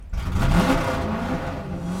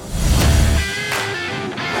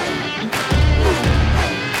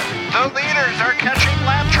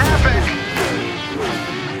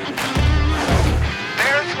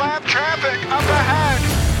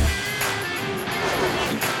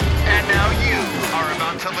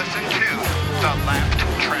to listen to the Lap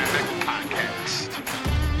Traffic Podcast.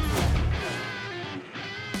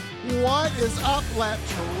 What is up, Lap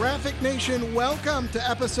Traffic Nation? Welcome to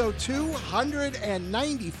episode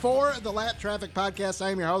 294 of the Lap Traffic Podcast.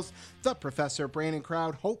 I am your host, the Professor Brandon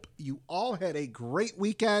Crowd. Hope you all had a great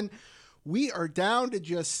weekend. We are down to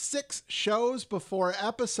just 6 shows before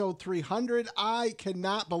episode 300. I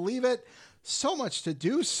cannot believe it. So much to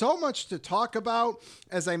do, so much to talk about.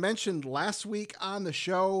 As I mentioned last week on the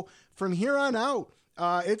show, from here on out,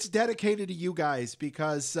 it's dedicated to you guys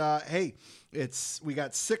because, hey, we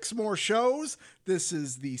got 6 more shows. This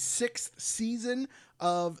is the 6th season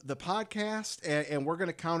of the podcast, and we're going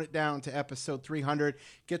to count it down to episode 300.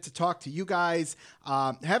 Get to talk to you guys.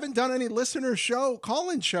 Haven't done any listener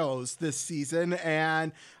call-in shows this season,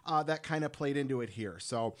 and that kind of played into it here.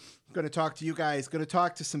 So I'm going to talk to you guys, going to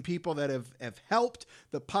talk to some people that have helped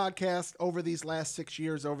the podcast over these last 6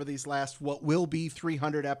 years, over these last what will be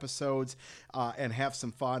 300 episodes, and have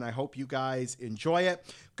some fun. I hope you guys enjoy it.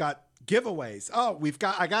 Got giveaways.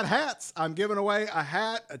 I got hats. I'm giving away a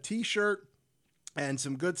hat, a t-shirt, and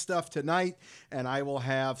some good stuff tonight. And I will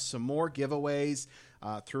have some more giveaways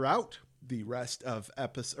throughout the rest of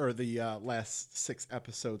the last 6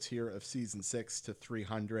 episodes here of season 6 to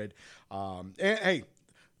 300. And hey,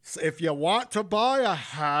 if you want to buy a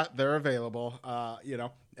hat, they're available.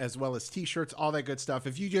 As well as t-shirts, all that good stuff.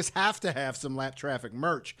 If you just have to have some Lap Traffic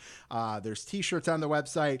merch, there's t-shirts on the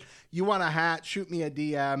website. You want a hat, shoot me a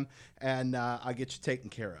DM, and I'll get you taken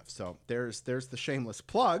care of. So there's the shameless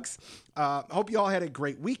plugs. Hope you all had a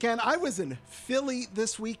great weekend. I was in Philly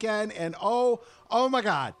this weekend, and oh my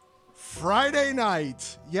God, Friday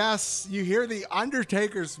night. Yes, you hear the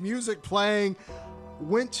Undertaker's music playing.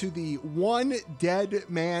 Went to the One Dead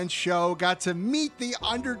Man show, got to meet the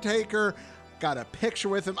Undertaker, got a picture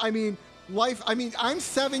with him. I'm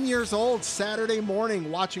 7 years old Saturday morning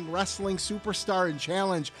watching Wrestling Superstar and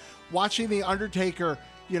Challenge, watching the Undertaker,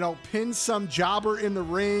 pin some jobber in the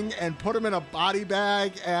ring and put him in a body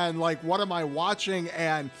bag, and what am I watching?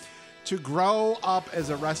 And to grow up as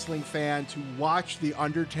a wrestling fan, to watch the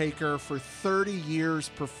Undertaker for 30 years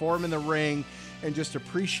perform in the ring and just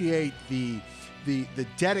appreciate the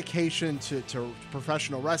dedication to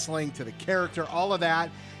professional wrestling, to the character, all of that,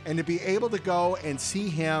 and to be able to go and see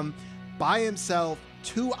him by himself,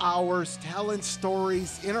 2 hours, telling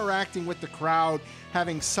stories, interacting with the crowd,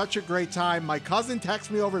 having such a great time. My cousin texted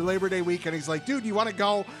me over Labor Day weekend. He's like, dude, you want to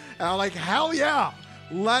go? And I'm like, hell yeah,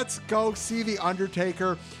 let's go see the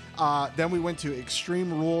Undertaker. Then we went to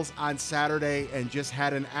Extreme Rules on Saturday and just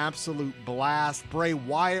had an absolute blast. Bray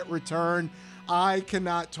Wyatt returned. I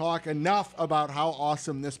cannot talk enough about how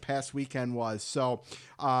awesome this past weekend was. So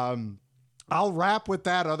I'll wrap with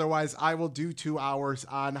that. Otherwise, I will do 2 hours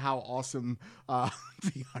on how awesome the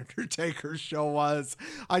Undertaker show was.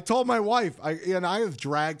 I told my wife, I have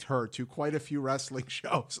dragged her to quite a few wrestling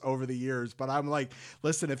shows over the years, but I'm like,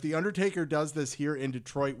 listen, if the Undertaker does this here in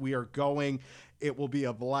Detroit, we are going. It will be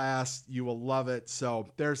a blast. You will love it. So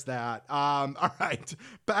there's that. All right,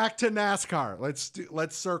 back to NASCAR.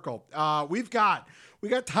 Let's circle. We got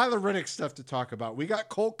Tyler Riddick stuff to talk about. We got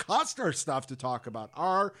Cole Custer stuff to talk about.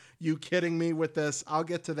 Are you kidding me with this? I'll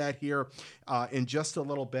get to that here in just a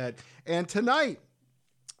little bit. And tonight,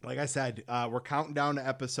 like I said, we're counting down to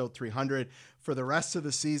episode 300. For the rest of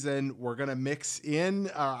the season, we're going to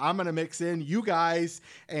I'm going to mix in you guys.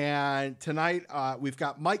 And tonight, we've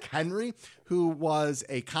got Mike Henry, who was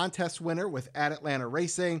a contest winner with At Atlanta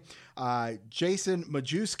Racing. Jason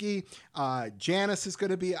Majewski, Janice is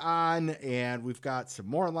going to be on, and we've got some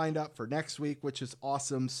more lined up for next week, which is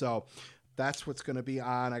awesome. So that's what's going to be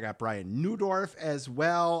on. I got Brian Newdorf as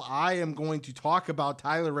well. I am going to talk about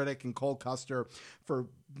Tyler Riddick and Cole Custer for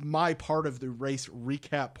my part of the race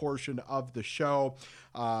recap portion of the show.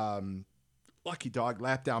 Lucky Dog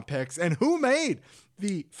lap down picks, and who made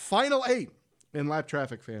the final 8 in Lap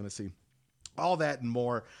Traffic Fantasy. All that and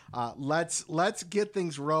more. Let's get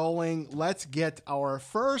things rolling. Let's get our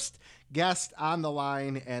first guest on the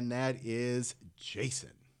line, and that is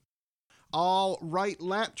Jason. All right,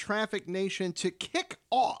 Lap Traffic Nation, to kick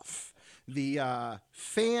off the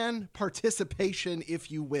fan participation, if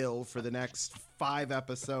you will, for the next 5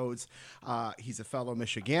 episodes. He's a fellow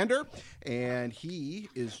Michigander, and he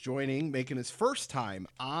is making his first time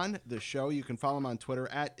on the show. You can follow him on Twitter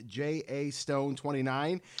at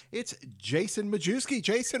JAStone29. It's Jason Majewski.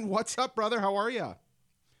 Jason, what's up, brother? How are you?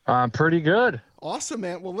 I'm pretty good. Awesome,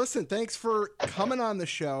 man. Well, listen, thanks for coming on the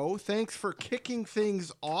show. Thanks for kicking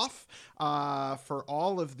things off for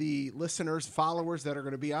all of the listeners, followers that are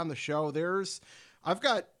going to be on the show. I've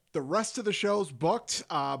got the rest of the shows booked,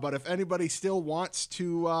 but if anybody still wants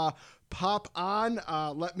to pop on,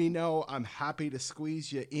 let me know. I'm happy to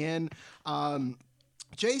squeeze you in.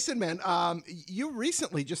 Jason, man, you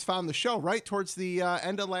recently just found the show, right? Towards the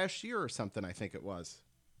end of last year or something, I think it was.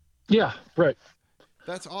 Yeah, right.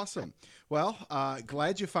 That's awesome. Well,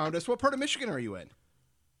 glad you found us. What part of Michigan are you in?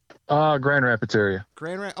 Grand Rapids area.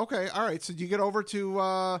 Grand Rapids. Okay, all right. So do you get over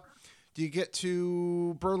to, do you get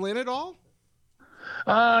to Berlin at all?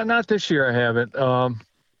 Not this year. I haven't.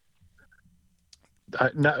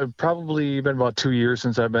 Probably been about 2 years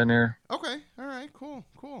since I've been there. Okay. All right. Cool.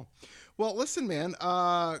 Cool. Well, listen, man.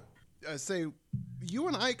 Say you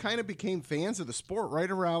and I kind of became fans of the sport right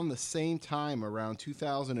around the same time, around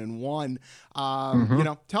 2001. You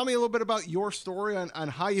know, tell me a little bit about your story on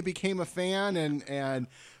how you became a fan and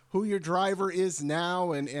who your driver is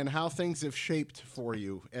now and how things have shaped for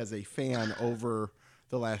you as a fan over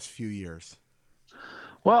the last few years.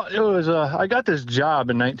 Well, it was I got this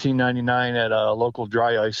job in 1999 at a local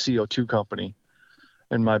dry ice CO2 company,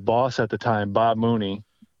 and my boss at the time, Bob Mooney,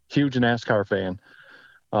 huge NASCAR fan.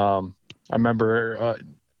 I remember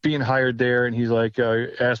being hired there, and he's like,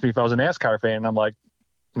 asked me if I was a NASCAR fan, and I'm like,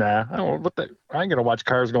 nah, I ain't gonna watch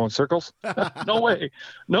cars go in circles. No way,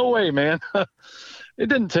 man. It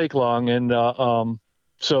didn't take long, and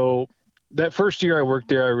so that first year I worked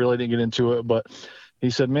there, I really didn't get into it, but he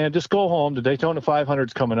said, man, just go home. The Daytona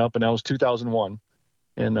 500's coming up, and that was 2001.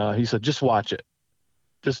 And he said, just watch it.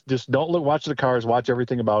 Just don't watch the cars, watch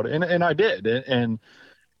everything about it. And I did. And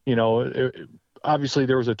you know, obviously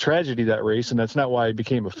there was a tragedy that race, and that's not why I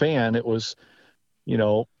became a fan. It was, you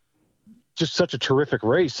know, just such a terrific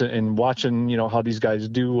race, and watching, you know, how these guys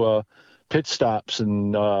do pit stops,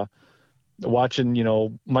 and watching, you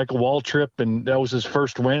know, Michael Waltrip, and that was his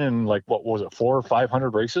first win in, like, what was it, 400 or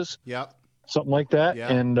 500 races? Yep. Something like that.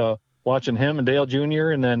 Yeah. And watching him and Dale Jr.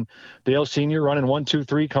 and then Dale Sr. running 1, 2,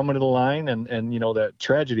 3, coming to the line, and you know, that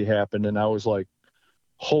tragedy happened, and I was like,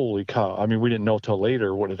 holy cow. I mean, we didn't know till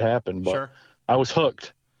later what had happened, but Sure. I was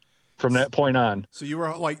hooked from that point on. So you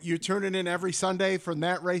were like, you tuning in every Sunday from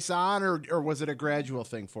that race on, or was it a gradual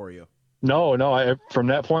thing for you? No, from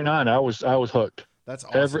that point on, I was hooked. That's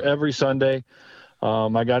awesome. Every Sunday.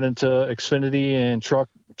 I got into Xfinity and truck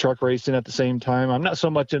racing at the same time. I'm not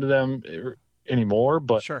so much into them anymore,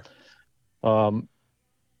 but sure. Then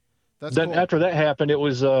cool. After that happened, it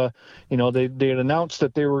was, you know, they had announced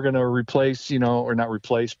that they were going to replace, you know, or not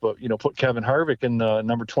replace, but, you know, put Kevin Harvick in the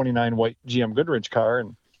number 29 white GM Goodrich car.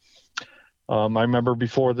 And I remember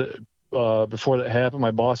before that happened, my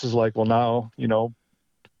boss is like, well, now, you know,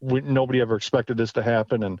 nobody ever expected this to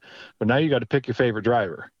happen. But now you got to pick your favorite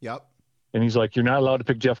driver. Yep. And he's like, you're not allowed to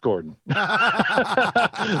pick Jeff Gordon. They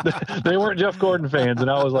weren't Jeff Gordon fans. And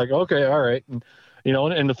I was like, okay, all right. And, you know,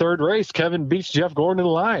 in the third race, Kevin beats Jeff Gordon to the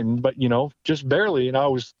line, but, you know, just barely. And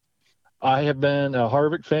I have been a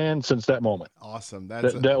Harvick fan since that moment. Awesome.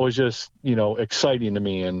 That was just, you know, exciting to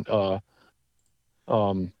me. And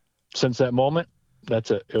since that moment,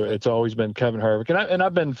 that's it. It's always been Kevin Harvick. And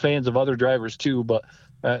I've been fans of other drivers too, but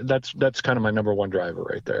that's kind of my number one driver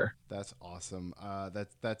right there. That's awesome.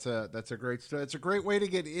 That's a great story. It's a great way to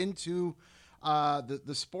get into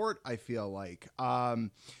the sport, I feel like.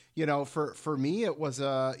 You know, for me, it was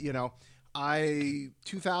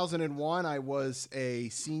 2001, I was a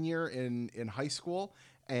senior in high school,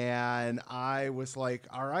 and I was like,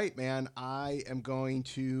 all right, man, I am going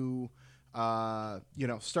to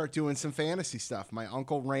start doing some fantasy stuff. My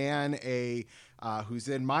uncle ran who's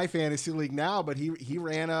in my fantasy league now, but he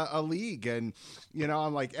ran a league, and, you know,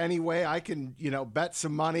 I'm like, any way I can, you know, bet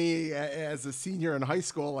some money as a senior in high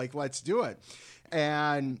school, like, let's do it.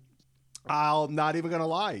 And I'm not even going to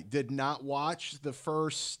lie, did not watch the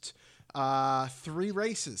first 3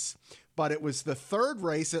 races. But it was the third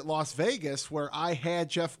race at Las Vegas where I had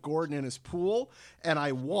Jeff Gordon in his pool and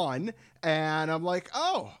I won. And I'm like,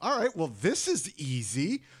 oh, all right, well, this is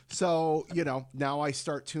easy. So, you know, now I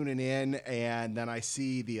start tuning in, and then I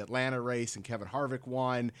see the Atlanta race and Kevin Harvick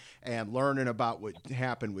won, and learning about what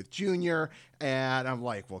happened with Junior. And I'm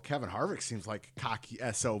like, well, Kevin Harvick seems like a cocky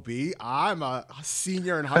SOB. I'm a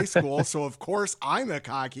senior in high school, so of course I'm a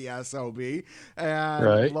cocky SOB. And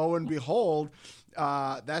right. Lo and behold,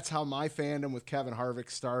 that's how my fandom with Kevin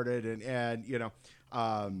Harvick started. And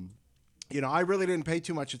I really didn't pay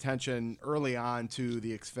too much attention early on to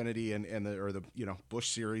the Xfinity and the Busch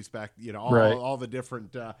series back, all the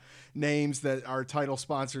different names that our title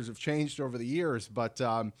sponsors have changed over the years. But,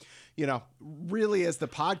 really as the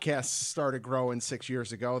podcast started growing 6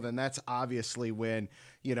 years ago, then that's obviously when,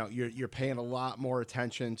 you know, you're paying a lot more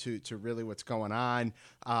attention to really what's going on.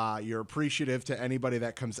 You're appreciative to anybody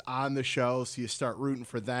that comes on the show. So you start rooting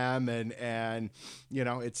for them, and, you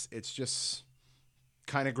know, it's just,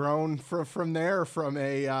 kind of grown from there, from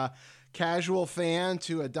a casual fan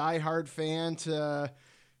to a diehard fan to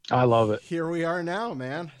I love it. here we are now,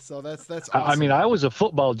 man. So that's awesome. I mean, I was a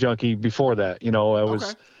football junkie before that. You know,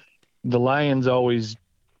 Okay. The Lions always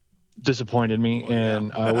disappointed me, Oh, yeah.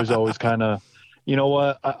 and I was always kind of, you know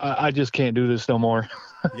what, I just can't do this no more.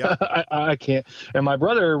 Yep. I can't. And my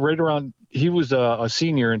brother, right around, he was a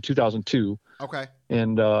senior in 2002. Okay.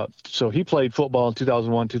 And so he played football in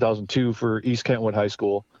 2001, 2002 for East Kentwood High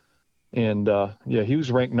School. And yeah, he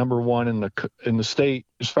was ranked number 1 in the state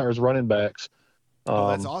as far as running backs.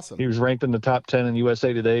 That's awesome. He was ranked in the top 10 in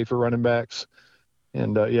USA Today for running backs.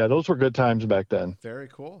 And yeah, those were good times back then. Very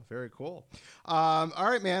cool. Very cool. All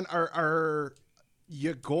right, man. Are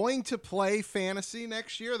you going to play fantasy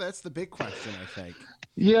next year? That's the big question, I think.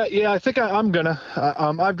 Yeah. I think I'm gonna.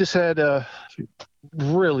 I've just had a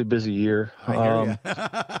really busy year. I hear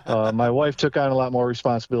you. My wife took on a lot more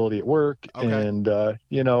responsibility at work, Okay. and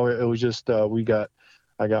you know, it was just I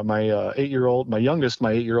got my 8-year-old, my youngest,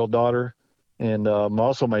 my 8-year-old daughter, and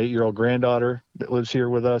also my 8-year-old granddaughter that lives here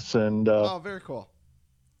with us. And oh, very cool.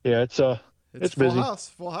 yeah, it's full busy.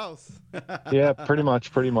 Full house. Yeah, pretty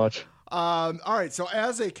much. All right. So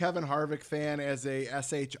as a Kevin Harvick fan, as a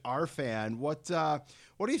SHR fan, what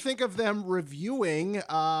do you think of them reviewing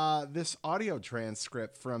this audio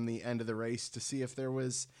transcript from the end of the race to see if there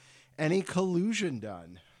was any collusion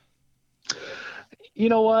done? You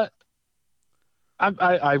know what?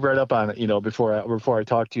 I read up on it, you know, before I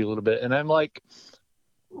talked to you a little bit, and I'm like,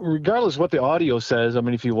 regardless of what the audio says, I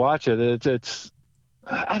mean, if you watch it, it's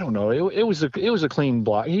I don't know. It was a clean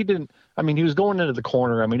block. He was going into the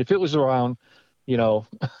corner. I mean, if it was around, you know,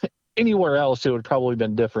 anywhere else, it would probably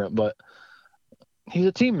been different. But he's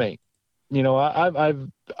a teammate. You know,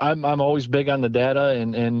 I'm always big on the data,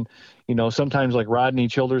 and you know, sometimes like Rodney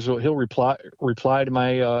Childers, he'll reply to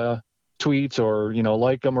my tweets or, you know,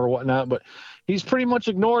 like them or whatnot. But he's pretty much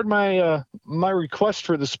ignored my request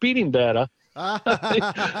for the speeding data.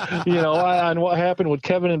 You know, on what happened with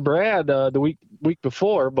Kevin and Brad the week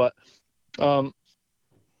before, but I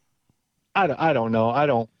don't know. I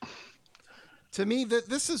don't. To me,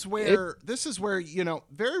 this is where, you know,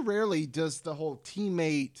 very rarely does the whole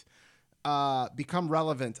teammate become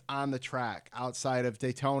relevant on the track outside of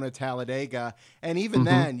Daytona, Talladega, and even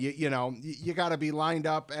then, you know, you got to be lined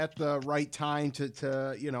up at the right time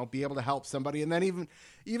to you know, be able to help somebody, and then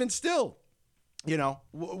even still, you know,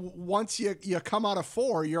 once you come out of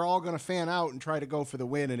 4, you're all going to fan out and try to go for the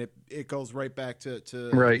win, and it goes right back to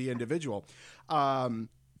right. the individual.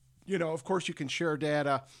 You know, of course, you can share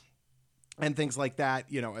data and things like that,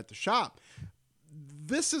 you know, at the shop.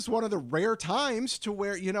 This is one of the rare times to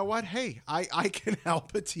where, you know what, hey, I can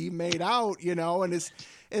help a teammate out, you know, and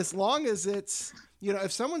as long as it's, you know,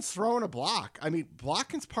 if someone's throwing a block, I mean,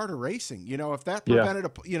 blocking's part of racing, you know, if that prevented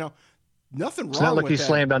you know, nothing wrong with that. It's not like he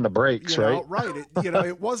slammed on the brakes, you know, right? Right. You know,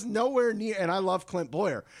 it was nowhere near, and I love Clint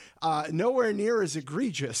Boyer, nowhere near as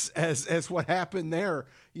egregious as what happened there.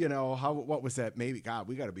 You know, what was that? Maybe, God,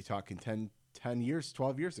 we got to be talking 10 years,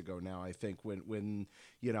 12 years ago now, I think, when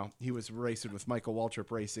you know, he was racing with Michael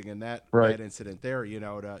Waltrip Racing, and that incident there, you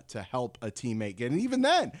know, to help a teammate get. And even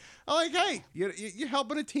then, I'm like, hey, you're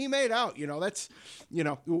helping a teammate out. You know, that's, you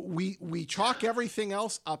know, we chalk everything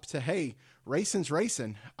else up to, hey, racing's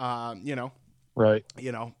racing, you know. Right.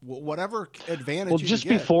 You know, whatever advantage. Well, just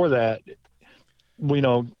before that, you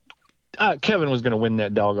know, Kevin was going to win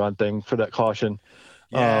that doggone thing for that caution.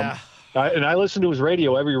 Yeah. I listen to his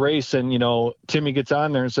radio every race, and, you know, Timmy gets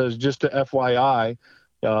on there and says, just to FYI,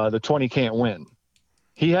 the 20 can't win.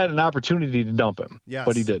 He had an opportunity to dump him,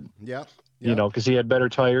 but he didn't. Yep. You know, because he had better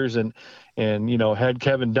tires, and, you know, had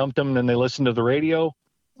Kevin dumped him and they listened to the radio,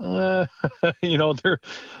 you know, there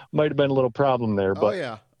might have been a little problem there.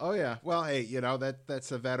 But Oh yeah. Well, hey, you know,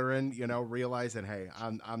 that's a veteran, you know, realizing, hey,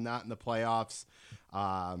 I'm not in the playoffs.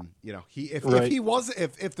 You know,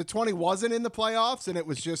 if the 20 wasn't in the playoffs and it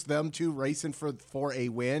was just them two racing for a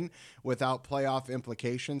win without playoff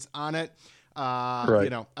implications on it, you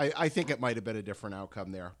know, I think it might have been a different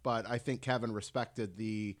outcome there. But I think Kevin respected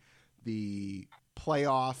the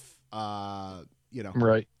playoff, you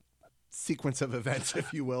know, sequence of events,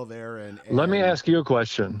 if you will, there. And let me ask you a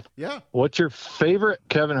question. Yeah. What's your favorite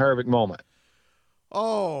Kevin Harvick moment?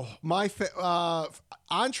 Oh, my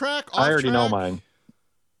on track. Off I already track? know mine.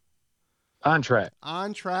 On track.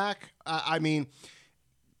 On track. I mean,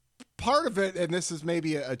 part of it, and this is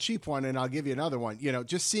maybe a cheap one, and I'll give you another one. You know,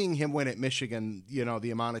 just seeing him win at Michigan, you know,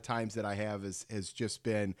 the amount of times that I have has just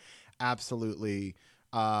been absolutely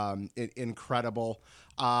incredible.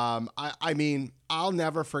 I mean, I'll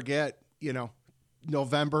never forget, you know,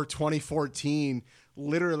 November 2014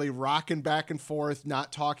 literally rocking back and forth,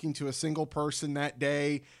 not talking to a single person that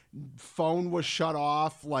day. Phone was shut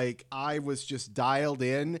off. Like, I was just dialed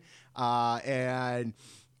in. And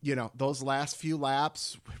you know, those last few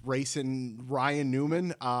laps racing Ryan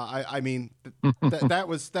Newman. I mean,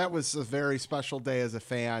 that was a very special day as a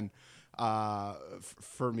fan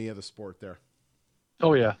for me of the sport there.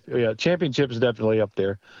 Oh yeah. Championship is definitely up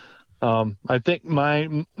there. I think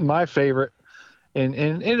my favorite,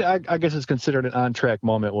 and I guess it's considered an on-track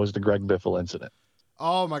moment, was the Greg Biffle incident.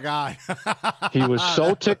 Oh my God. He was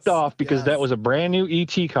so ticked off because that was a brand new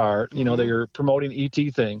ET car. You know, they were promoting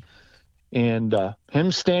ET thing, and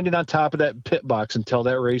him standing on top of that pit box until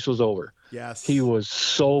that race was over. Yes. He was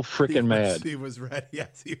so freaking mad. He was ready.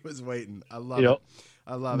 Yes, he was waiting. I love it.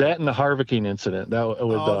 I love that and the Harvicking incident. That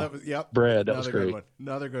was Brad. That was great. Good one.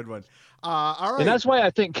 Another good one. All right. And that's why I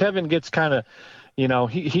think Kevin gets kind of, you know,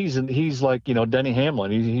 he's like, you know, Denny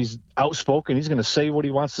Hamlin. He's outspoken. He's going to say what he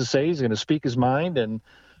wants to say. He's going to speak his mind. And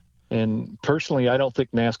personally, I don't think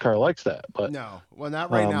NASCAR likes that. But no, well, not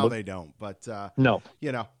right now. They don't. But no,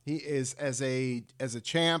 you know, he is as a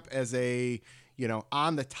champ, as a, you know,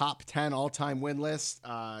 on the top 10 all-time win list.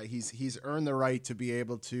 He's earned the right to be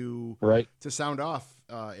able to sound off,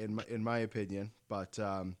 in my opinion. But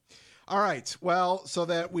all right, well, so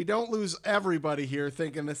that we don't lose everybody here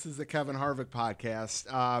thinking this is the Kevin Harvick podcast.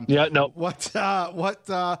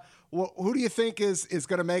 Who do you think is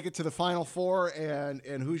going to make it to the Final Four,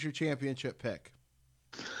 and who's your championship pick?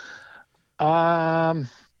 I'm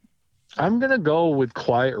gonna go with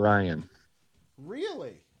Quiet Ryan.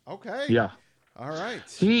 Really? Okay. Yeah. All right.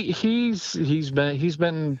 He's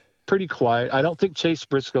been pretty quiet. I don't think Chase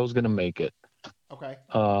Briscoe's going to make it. Okay.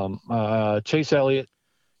 Chase Elliott.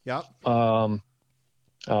 Yep. I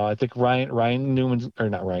think Ryan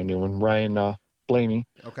Blaney.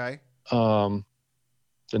 Okay.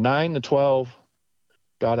 The 9, the 12.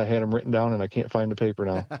 God, I had them written down and I can't find the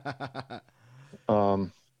paper now.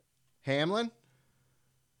 Hamlin?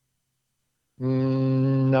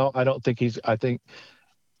 No, I don't think I think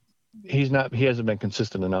he's not. He hasn't been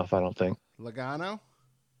consistent enough, I don't think. Logano?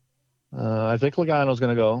 I think Logano's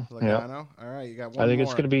going to go. Logano? Yeah. All right, you got one I think more.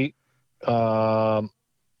 it's going to be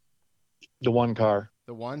the one car.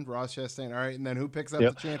 The one, Ross Chastain. All right, and then who picks up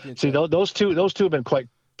the championship? See, those two have been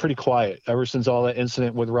pretty quiet ever since all that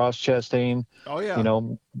incident with Ross Chastain. Oh, yeah. You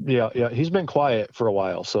know, yeah. He's been quiet for a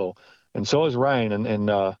while, so is Ryan. And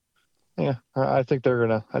I think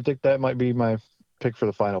I think that might be my pick for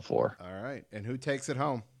the Final Four. All right, and who takes it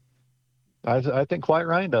home? I think Quiet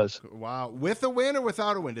Ryan does. Wow. With a win or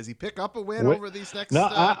without a win? Does he pick up a win over these next? No,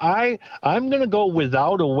 I'm going to go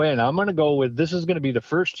without a win. I'm going to go with, this is going to be the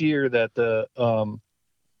first year that the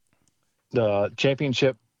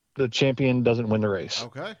champion doesn't win the race.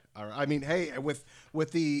 Okay. All right. I mean, hey, with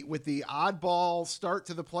the oddball start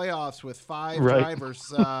to the playoffs with 5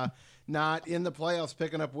 drivers not in the playoffs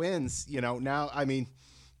picking up wins, you know, now, I mean,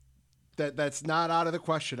 that's not out of the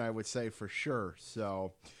question, I would say, for sure.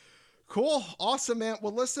 So cool. Awesome, man.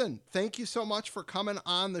 Well, listen, thank you so much for coming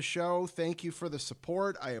on the show. Thank you for the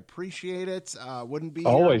support. I appreciate it. Wouldn't be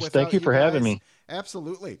always. Here thank you for having me.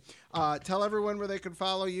 Absolutely. Tell everyone where they can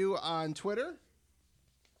follow you on Twitter.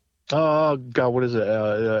 Oh God, what is it?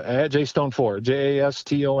 At JStone4,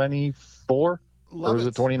 JASTONE 4. Love or is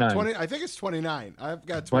it 29? 20, I think it's 29. I've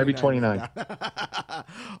got 29. Might be 29.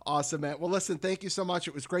 Awesome, man. Well, listen, thank you so much.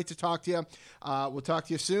 It was great to talk to you. We'll talk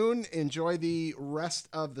to you soon. Enjoy the rest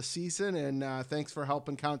of the season, and thanks for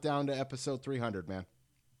helping count down to episode 300, man.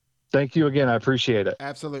 Thank you again. I appreciate it.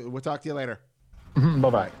 Absolutely. We'll talk to you later.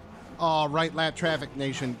 Bye-bye. All right, Lap Traffic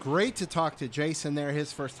Nation. Great to talk to Jason there,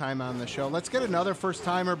 his first time on the show. Let's get another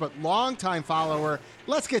first-timer, but long-time follower.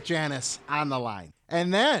 Let's get Janice on the line.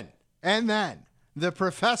 And then, the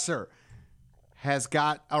professor has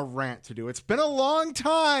got a rant to do. It's been a long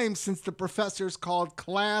time since the professor's called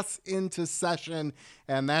class into session,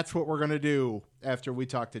 and that's what we're going to do after we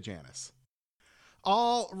talk to Janice.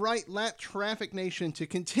 All right, Lap Traffic Nation, to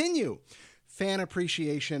continue fan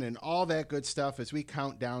appreciation and all that good stuff as we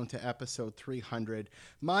count down to episode 300.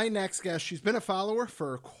 My next guest, she's been a follower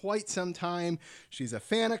for quite some time. She's a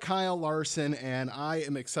fan of Kyle Larson, and I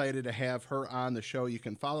am excited to have her on the show. You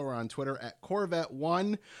can follow her on Twitter at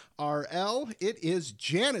Corvette1RL. It is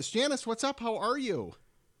Janice. Janice, what's up? How are you?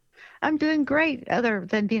 I'm doing great, other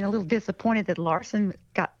than being a little disappointed that Larson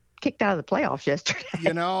got kicked out of the playoffs yesterday.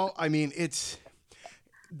 You know, I mean, it's...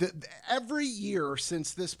 every year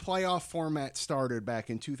since this playoff format started back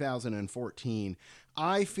in 2014,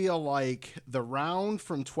 I feel like the round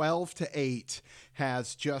from 12 to 8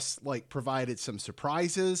 has just like provided some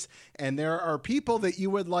surprises. And there are people that you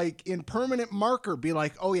would like in permanent marker be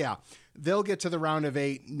like, oh yeah, they'll get to the round of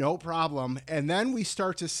 8, no problem. And then we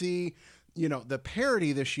start to see, the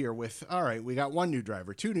parity this year with, all right, we got 1 new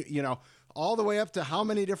driver, 2 new, all the way up to how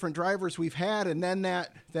many different drivers we've had. And then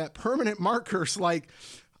that permanent marker's like,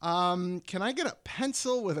 can I get a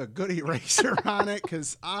pencil with a good eraser on it?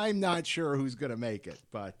 Because I'm not sure who's going to make it.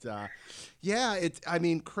 But,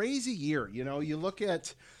 crazy year. You look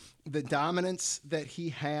at the dominance that he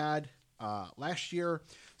had last year,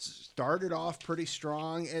 started off pretty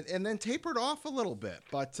strong and then tapered off a little bit.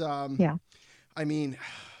 But, 2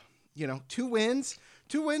 wins.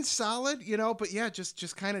 2 wins solid, but yeah,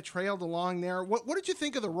 just kind of trailed along there. What did you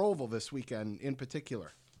think of the Roval this weekend in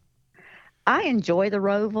particular? I enjoy the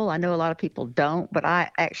Roval. I know a lot of people don't, but I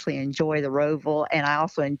actually enjoy the Roval, and I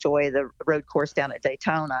also enjoy the road course down at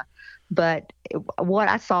Daytona. But what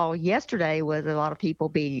I saw yesterday was a lot of people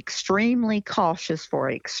being extremely cautious for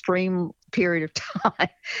an extreme period of time,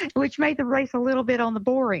 which made the race a little bit on the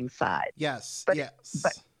boring side. Yes,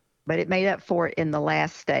 But it made up for it in the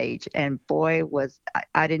last stage. And boy,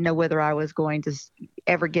 I didn't know whether I was going to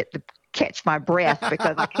ever get to catch my breath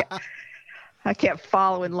because I kept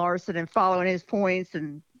following Larson and following his points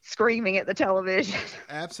and screaming at the television.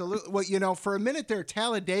 Absolutely. Well, for a minute there,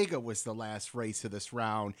 Talladega was the last race of this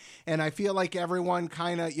round. And I feel like everyone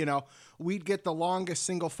kind of, we'd get the longest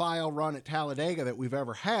single file run at Talladega that we've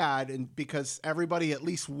ever had. And because everybody at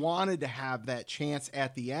least wanted to have that chance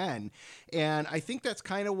at the end. And I think that's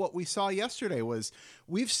kind of what we saw yesterday was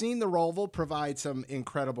we've seen the Roval provide some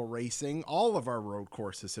incredible racing. All of our road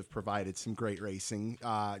courses have provided some great racing,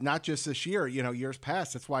 not just this year, years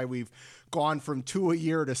past. That's why we've gone from 2 a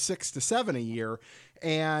year to 6 to 7 a year.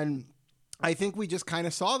 And I think we just kind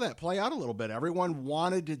of saw that play out a little bit. Everyone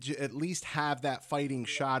wanted to at least have that fighting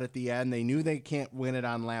shot at the end. They knew they can't win it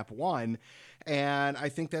on lap 1. And I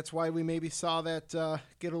think that's why we maybe saw that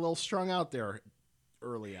get a little strung out there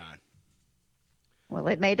early on. Well,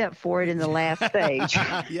 it made up for it in the last stage.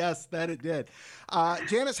 Yes, that it did.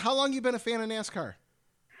 Janice, how long you been a fan of NASCAR?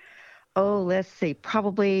 Oh, let's see,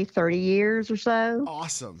 probably 30 years or so.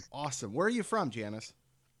 Awesome. Where are you from, Janice?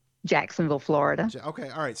 Jacksonville, Florida. Okay,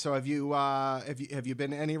 all right. So have you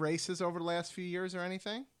been to any races over the last few years or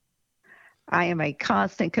anything? I am a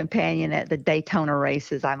constant companion at the Daytona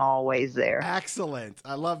races. I'm always there. Excellent.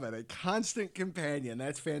 I love it. A constant companion.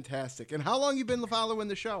 That's fantastic. And how long you been following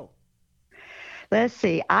the show? Let's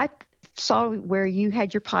see. I saw where you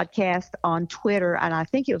had your podcast on Twitter, and I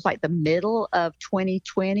think it was like the middle of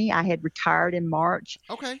 2020. I had retired in March.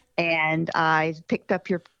 Okay. And I picked up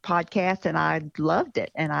your podcast, and I loved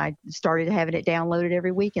it. And I started having it downloaded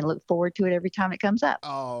every week and look forward to it every time it comes up.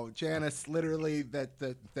 Oh, Janice, literally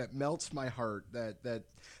that melts my heart.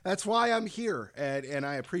 That's why I'm here, and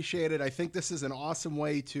I appreciate it. I think this is an awesome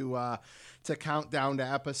way to count down to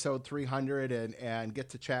episode 300 and get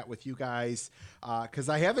to chat with you guys because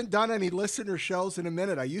I haven't done any listener shows in a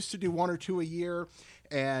minute. I used to do 1 or 2 a year,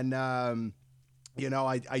 and I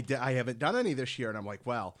haven't done any this year, and I'm like,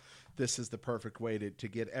 well, this is the perfect way to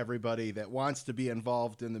get everybody that wants to be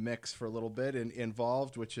involved in the mix for a little bit and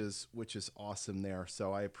involved, which is awesome there.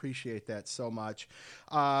 So I appreciate that so much.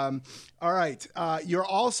 All right. You're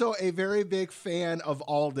also a very big fan of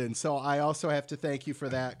Alden. So I also have to thank you for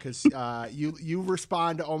that because you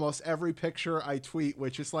respond to almost every picture I tweet,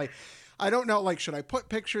 which is like, I don't know, like, should I put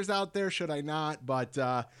pictures out there? Should I not? But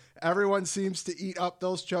everyone seems to eat up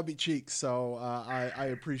those chubby cheeks. So I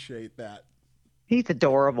appreciate that. He's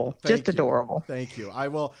adorable. Just adorable. Thank you.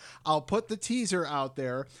 I'll put the teaser out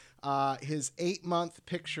there. His 8-month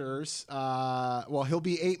pictures. He'll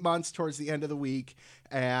be 8 months towards the end of the week.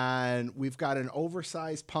 And we've got an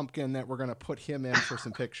oversized pumpkin that we're going to put him in for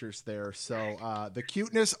some pictures there. So the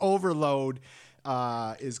cuteness overload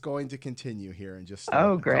is going to continue here in just a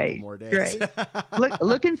couple more days. Great.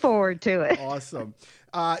 Looking forward to it. Awesome.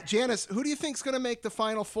 Janice, who do you think is going to make the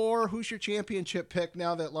Final Four? Who's your championship pick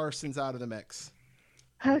now that Larson's out of the mix?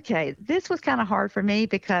 Okay, this was kind of hard for me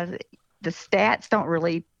because the stats don't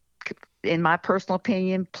really, in my personal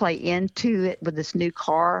opinion, play into it with this new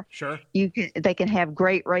car. Sure. They can have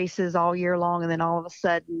great races all year long, and then all of a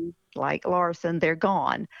sudden, like Larson, they're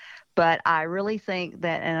gone. But I really think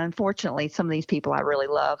that, and unfortunately, some of these people I really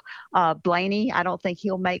love. Blaney, I don't think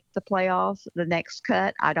he'll make the playoffs, the next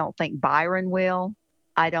cut. I don't think Byron will.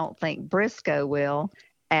 I don't think Briscoe will.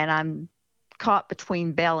 And I'm caught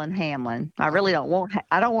between Bell and Hamlin. I really don't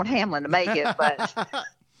want Hamlin to make it, but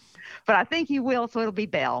I think he will, so it'll be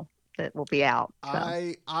Bell that will be out.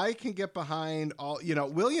 So. I can get behind all,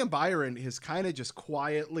 William Byron has kind of just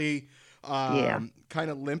quietly Yeah. Kind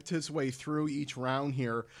of limped his way through each round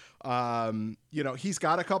here. He's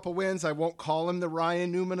got a couple wins. I won't call him the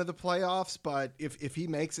Ryan Newman of the playoffs, but if he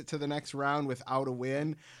makes it to the next round without a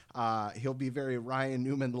win, he'll be very Ryan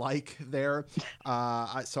Newman-like there.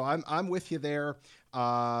 So I'm with you there.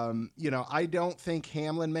 I don't think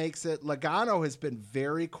Hamlin makes it. Logano has been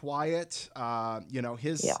very quiet.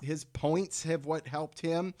 His points have what helped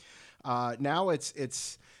him. Now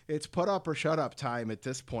it's put up or shut up time at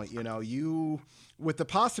this point. You with the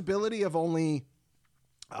possibility of only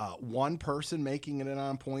one person making it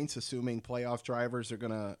on points, assuming playoff drivers are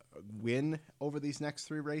going to win over these next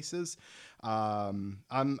three races. I'm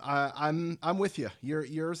with you.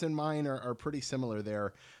 Yours and mine are pretty similar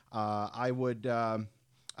there. I'm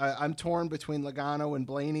torn between Logano and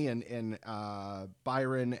Blaney and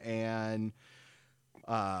Byron and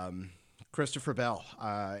Christopher Bell.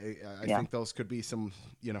 I think those could be some,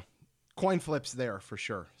 coin flips there for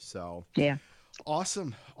sure. So yeah.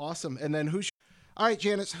 Awesome. And then all right,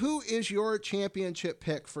 Janice, who is your championship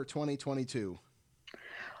pick for 2022?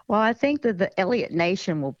 Well, I think that the Elliott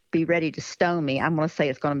Nation will be ready to stone me. I'm going to say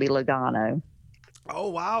it's going to be Logano. Oh,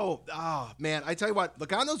 wow. Oh, man. I tell you what,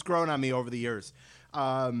 Logano's grown on me over the years.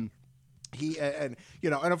 And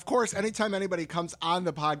of course, anytime anybody comes on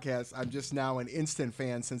the podcast, I'm just now an instant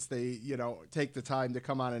fan since they, take the time to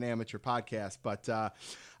come on an amateur podcast. But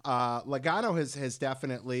Logano has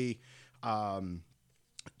definitely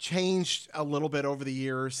changed a little bit over the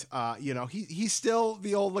years. He's still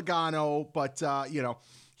the old Logano, but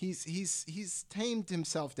he's tamed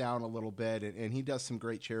himself down a little bit, and he does some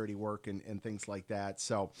great charity work and things like that.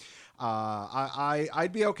 So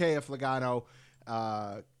I'd be okay if Logano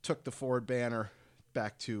took the Ford banner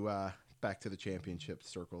back to the championship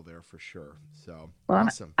circle there for sure. So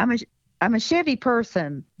awesome. I'm a Chevy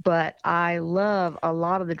person, but I love a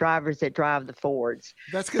lot of the drivers that drive the Fords.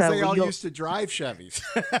 That's because they all used to drive Chevys.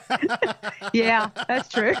 Yeah, that's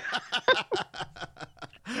true.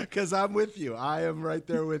 Because I'm with you. I am right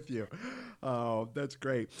there with you. Oh, that's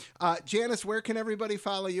great. Janice, where can everybody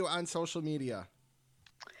follow you on social media?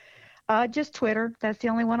 Just Twitter. That's the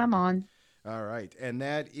only one I'm on. All right. And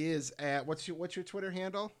that is at, what's your Twitter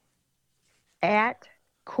handle? At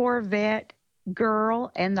Corvette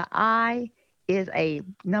Girl, and the I is a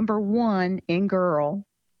number 1 in girl.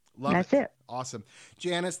 That's it. Awesome.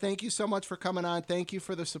 Janice, thank you so much for coming on. Thank you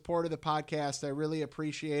for the support of the podcast. I really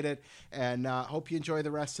appreciate it, and hope you enjoy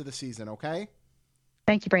the rest of the season, okay?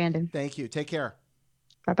 Thank you, Brandon. Thank you. Take care.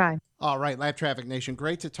 Bye-bye. All right, Lap Traffic Nation,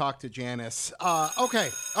 great to talk to Janice. Okay,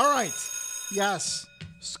 all right. Yes,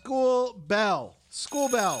 school bell.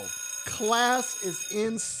 Class is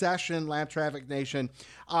in session, Lap Traffic Nation.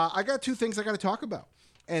 I got two things I got to talk about,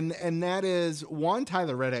 and that is, one,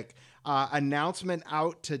 Tyler Reddick. Announcement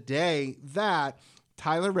out today that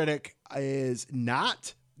Tyler Reddick is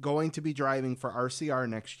not going to be driving for RCR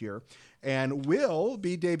next year and will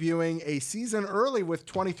be debuting a season early with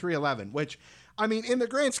 2311, which, I mean, in the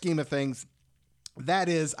grand scheme of things, that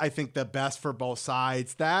is, I think, the best for both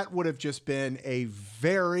sides. That would have just been a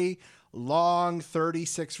very long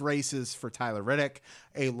 36 races for Tyler Reddick,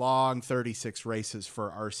 a long 36 races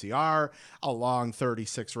for RCR, a long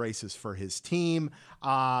 36 races for his team.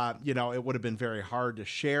 It would have been very hard to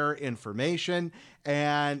share information,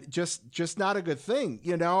 and just not a good thing,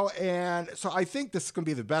 and so I think this is going to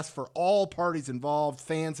be the best for all parties involved,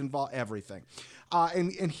 fans involved, everything.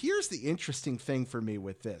 And here's the interesting thing for me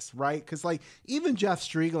with this, right? Because even Jeff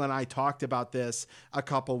Striegel and I talked about this a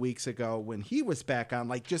couple weeks ago when he was back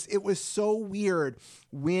on. It was so weird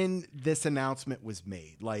when this announcement was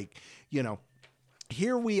made.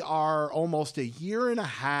 Here we are almost a year and a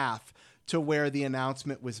half to where the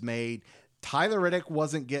announcement was made. Tyler Reddick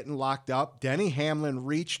wasn't getting locked up. Denny Hamlin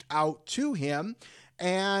reached out to him.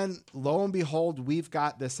 And lo and behold, we've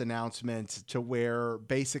got this announcement to where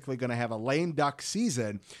basically going to have a lame duck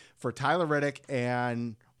season for Tyler Reddick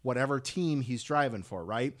and whatever team he's driving for,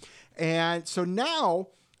 right? And so now,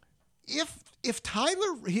 if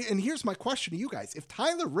Tyler, and here's my question to you guys, if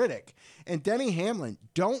Tyler Reddick and Denny Hamlin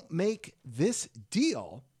don't make this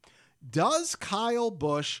deal, does Kyle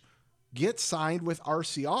Busch get signed with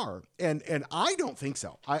RCR? And I don't think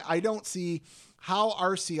so. I don't see how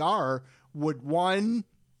RCR would, one,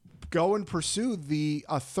 go and pursue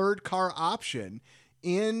a third car option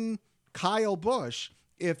in Kyle Busch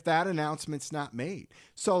if that announcement's not made.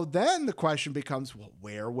 So then the question becomes, well,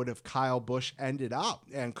 where would have Kyle Busch ended up?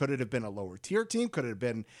 And could it have been a lower tier team? Could it have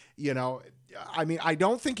been, I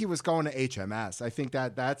don't think he was going to HMS. I think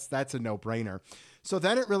that's a no-brainer. So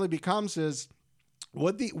then it really becomes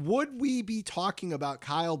would we be talking about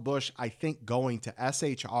Kyle Busch, I think, going to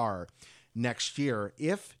SHR next year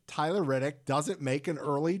if Tyler Reddick doesn't make an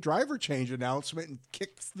early driver change announcement and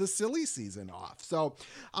kicks the silly season off. So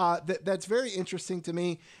that's very interesting to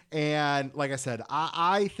me. And like I said,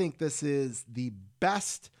 I think this is the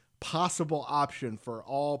best possible option for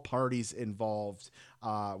all parties involved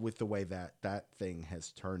with the way that thing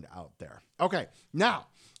has turned out there. Okay, now,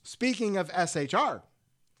 speaking of SHR,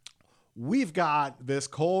 we've got this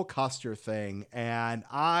Cole Custer thing, and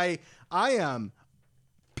I am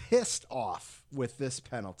pissed off with this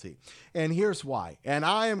penalty. And here's why. And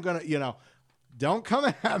I am going to, don't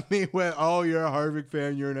come at me with, oh, you're a Harvick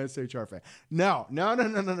fan, you're an SHR fan. No.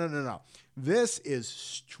 This is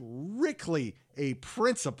strictly a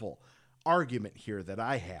principle argument here that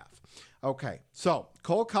I have. Okay, so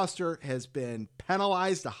Cole Custer has been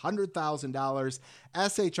penalized $100,000.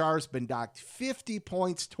 SHR's been docked 50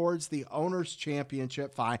 points towards the owner's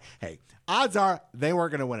championship. Fine. Hey, odds are they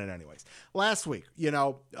weren't going to win it anyways. Last week,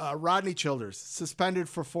 Rodney Childers suspended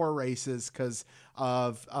for 4 races because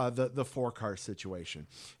of the 4-car situation.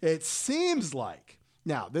 It seems like,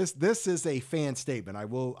 now this is a fan statement. I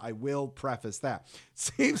will preface that.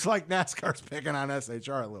 Seems like NASCAR's picking on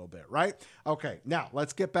SHR a little bit, right? Okay, now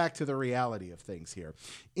let's get back to the reality of things here.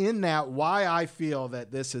 In that, why I feel that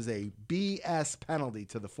this is a BS penalty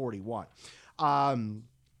to the 41.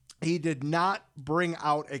 He did not bring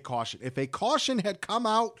out a caution. If a caution had come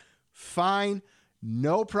out, fine,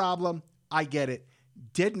 no problem. I get it.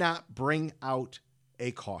 Did not bring out a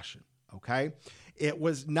caution, okay? It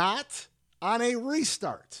was not on a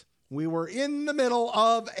restart. We were in the middle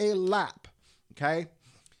of a lap, okay?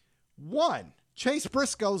 1, Chase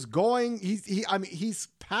Briscoe's going, he's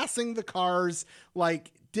passing the cars,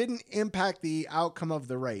 like didn't impact the outcome of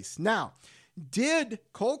the race. Now, did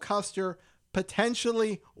Cole Custer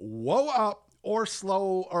potentially whoa up or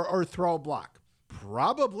slow or throw a block?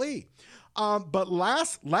 Probably. But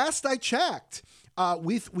last I checked,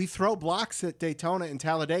 we throw blocks at Daytona and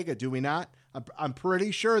Talladega, do we not? I'm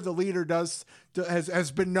pretty sure the leader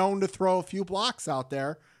has been known to throw a few blocks out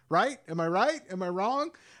there, right? Am I right? Am I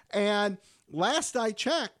wrong? And last I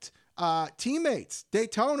checked, teammates,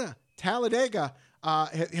 Daytona, Talladega,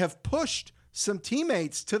 have pushed some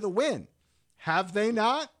teammates to the win. Have they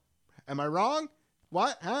not? Am I wrong?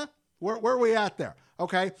 What? Huh? Where are we at there?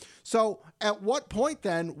 Okay. So at what point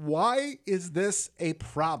then, why is this a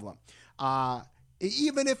problem?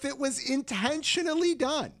 Even if it was intentionally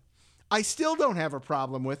done, I still don't have a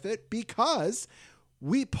problem with it because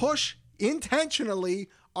we push intentionally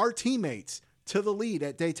our teammates to the lead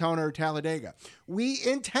at Daytona or Talladega. We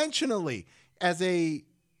intentionally, as a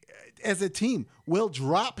team, will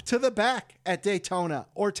drop to the back at Daytona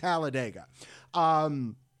or Talladega.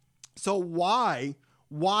 So why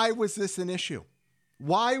was this an issue?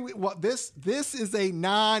 This is a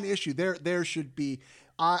non-issue. There should be.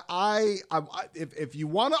 If you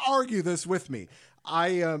want to argue this with me,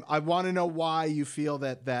 I want to know why you feel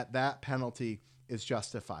that penalty is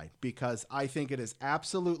justified, because I think it is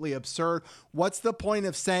absolutely absurd. What's the point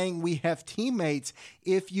of saying we have teammates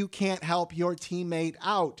if you can't help your teammate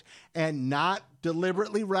out and not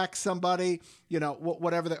deliberately wreck somebody,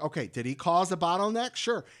 whatever. Okay, did he cause a bottleneck?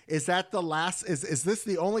 Sure. Is that the last? Is this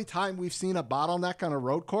the only time we've seen a bottleneck on a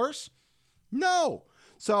road course? No.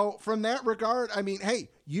 So from that regard, I mean, hey,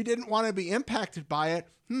 you didn't want to be impacted by it.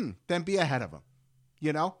 Then be ahead of him.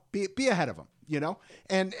 Be ahead of him.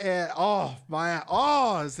 And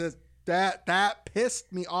that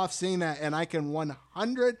pissed me off seeing that. And I can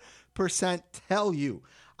 100% tell you,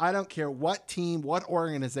 I don't care what team, what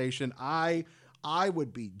organization, I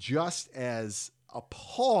would be just as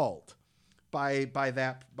appalled by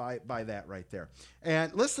that right there.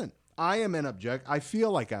 And listen, I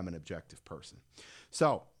feel like I'm an objective person.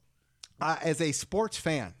 So as a sports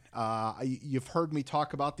fan, you've heard me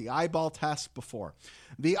talk about the eyeball test before.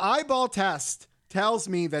 The eyeball test tells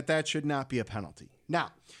me that should not be a penalty.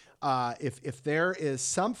 Now, if there is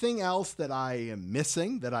something else that I am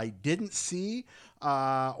missing, that I didn't see,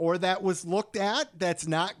 or that was looked at that's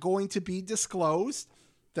not going to be disclosed,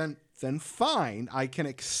 then fine, I can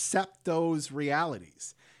accept those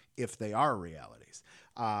realities if they are realities.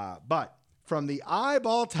 But from the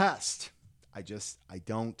eyeball test, I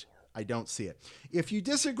don't see it. If you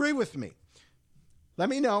disagree with me, let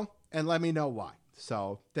me know and let me know why.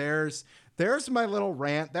 So there's my little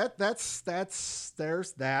rant. There's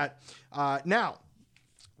that. Now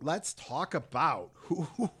let's talk about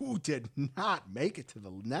who did not make it to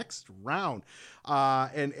the next round.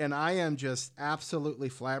 And I am just absolutely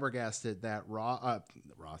flabbergasted that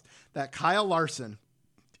that Kyle Larson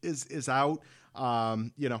is out.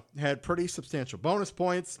 Had pretty substantial bonus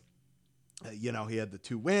points. He had the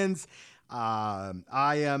 2 wins.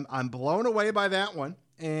 I'm blown away by that one.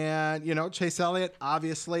 And, Chase Elliott,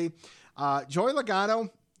 obviously, Joey Logano,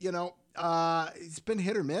 he's been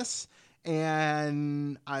hit or miss,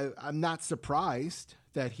 and I'm not surprised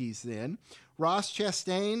that he's in. Ross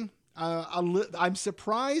Chastain, I'm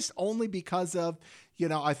surprised only because of,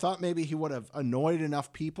 I thought maybe he would have annoyed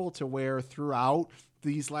enough people to where throughout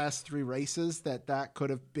these last 3 races that could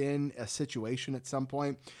have been a situation at some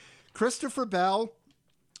point. Christopher Bell,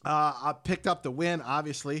 picked up the win,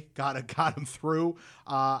 obviously, got him through.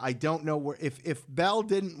 I don't know if Bell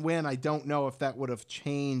didn't win, I don't know if that would have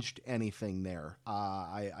changed anything there.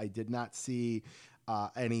 I did not see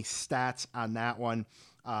any stats on that one.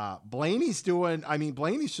 Blaney's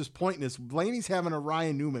just pointing this. Blaney's having a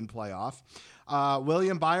Ryan Newman playoff.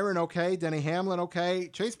 William Byron, okay. Denny Hamlin, okay.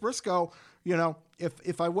 Chase Briscoe,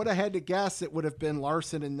 if I would have had to guess, it would have been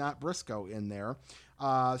Larson and not Briscoe in there.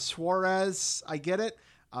 Suarez, I get it.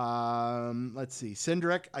 Let's see.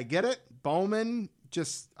 Cindric, I get it. Bowman,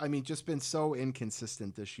 just been so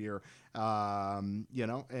inconsistent this year. And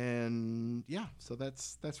yeah, so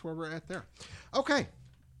that's where we're at there. Okay.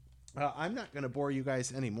 I'm not going to bore you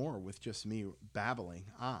guys anymore with just me babbling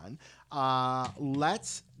on.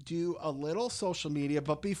 Let's do a little social media.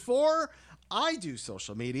 But before I do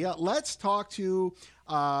social media, let's talk to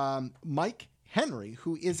Mike Henry,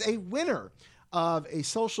 who is a winner of a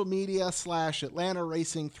social media / Atlanta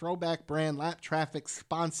Racing Throwback Brand Lap Traffic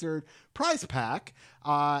sponsored prize pack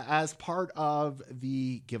as part of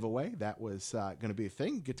the giveaway. That was going to be a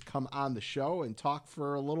thing. Get to come on the show and talk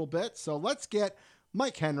for a little bit. So let's get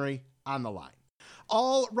Mike Henry on the line.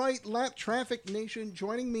 All right, Lap Traffic Nation,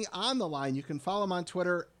 joining me on the line. You can follow him on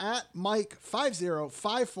Twitter at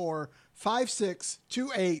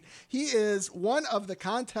Mike50545628. He is one of the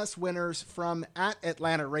contest winners from at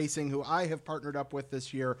Atlanta Racing, who I have partnered up with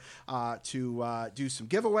this year to do some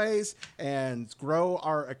giveaways and grow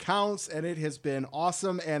our accounts, and it has been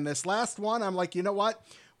awesome. And this last one, I'm like, you know what?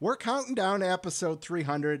 We're counting down to episode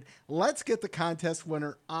 300. Let's get the contest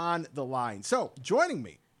winner on the line. So joining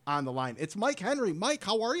me on the line, it's Mike Henry. Mike,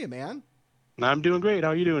 how are you, man? I'm doing great. How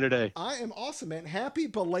are you doing today? I am awesome, man. Happy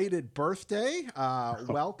belated birthday.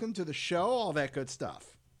 Welcome to the show, all that good stuff.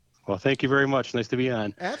 Well, thank you very much. Nice to be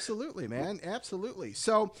on. Absolutely, man. Absolutely.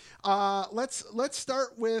 So let's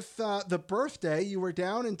start with the birthday. You were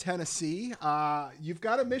down in Tennessee. You've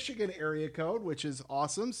got a Michigan area code, which is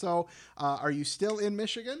awesome. So are you still in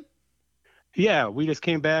Michigan? Yeah, we just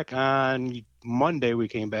came back on Monday. We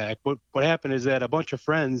came back. What happened is that a bunch of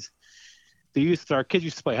friends, our kids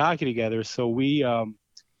used to play hockey together. So we've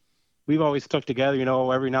always stuck together,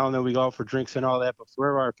 every now and then we go out for drinks and all that. But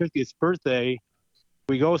for our 50th birthday,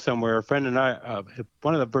 we go somewhere. A friend and I,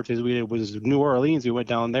 one of the birthdays we did was New Orleans. We went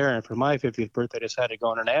down there, and for my 50th birthday, I decided to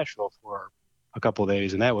go to Nashville for a couple of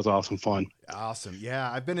days, and that was awesome fun. Awesome.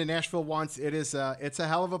 Yeah, I've been to Nashville once. It's a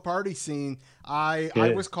hell of a party scene. I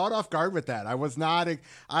was caught off guard with that. I was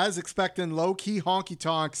expecting low key honky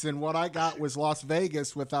tonks, and what I got was Las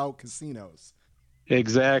Vegas without casinos.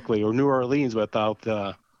 Exactly, or New Orleans without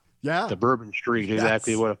the Bourbon Street.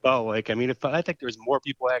 Exactly what it felt like. I mean, I think there's more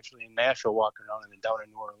people actually in Nashville walking around than down in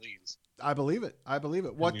New Orleans. I believe it.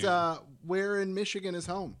 What? Where in Michigan is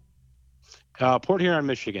home? Port Huron,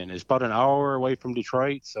 Michigan is about an hour away from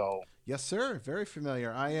Detroit. So yes, sir. Very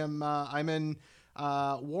familiar. I'm in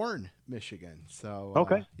Warren, Michigan. So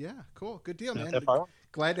okay. Yeah, cool. Good deal, Not man. that far.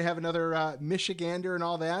 Glad to have another Michigander and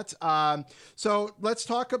all that. So let's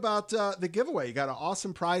talk about the giveaway. You got an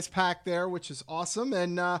awesome prize pack there, which is awesome.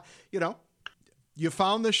 And, you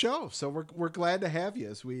found the show. So we're glad to have you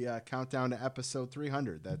as we count down to episode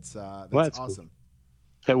 300. That's awesome. Cool.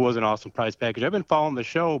 That was an awesome prize package. I've been following the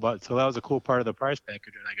show, so that was a cool part of the prize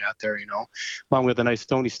package that I got there, along with a nice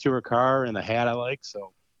Tony Stewart car and the hat I like.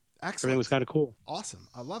 So excellent. Everything was kind of cool. Awesome.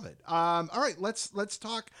 I love it. All right, let's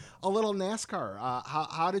talk a little NASCAR.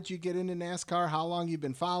 How did you get into NASCAR? How long you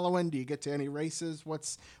been following? Do you get to any races?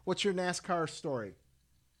 What's your NASCAR story?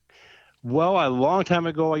 Well, a long time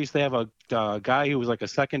ago, I used to have a guy who was like a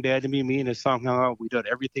second dad to me. Me and his son hung out. We did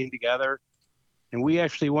everything together. And we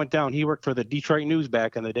actually went down. He worked for the Detroit News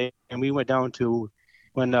back in the day. And we went down to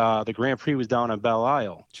when the Grand Prix was down on Belle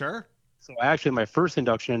Isle. Sure. So actually, my first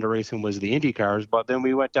induction into racing was the Indy cars. But then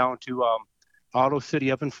we went down to Auto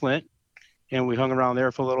City up in Flint. And we hung around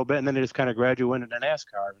there for a little bit. And then it just kind of graduated into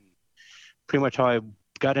NASCAR. And pretty much how I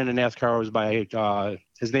got into NASCAR was by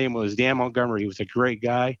his name was Dan Montgomery. He was a great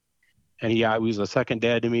guy. And he was a second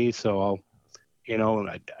dad to me. So,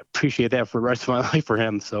 I appreciate that for the rest of my life for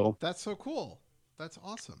him. So that's so cool. That's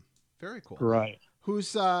awesome. Very cool. Right.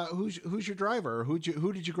 Who's your driver? Who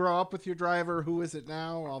did you grow up with your driver? Who is it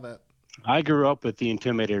now? All that I grew up with the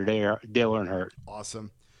Intimidator Dale Earnhardt.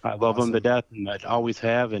 Awesome. I love him to Awesome. death, and I always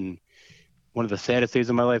have. And one of the saddest days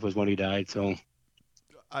of my life was when he died. So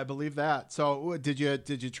I believe that. So did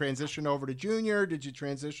you transition over to Junior? Did you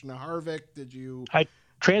transition to Harvick? Did you? I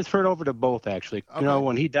transferred over to both, actually. Okay. You know,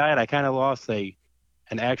 when he died, I kind of lost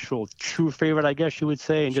an actual true favorite, I guess you would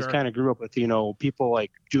say, and just Sure. kind of grew up with, people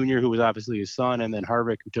like Junior, who was obviously his son, and then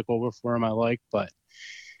Harvick, who took over for him, I like. But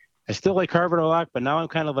I still like Harvick a lot, but now I'm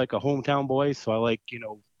kind of like a hometown boy, so I like,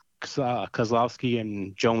 Kozlowski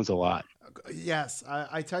and Jones a lot. Yes,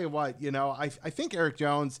 I tell you what, I think Eric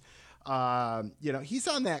Jones, he's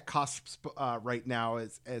on that cusp right now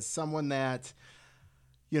as someone that,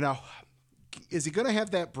 is he going to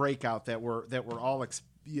have that breakout that we're all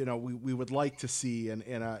we would like to see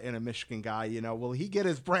in a Michigan guy? Will he get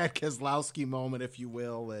his Brad Keselowski moment, if you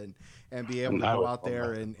will, and be able to go out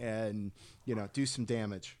there and do some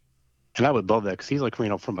damage? And I would love that because he's like,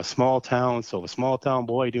 from a small town, so a small town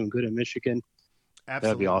boy doing good in Michigan. Absolutely.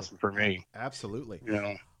 That'd be awesome for me. Absolutely.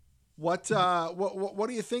 What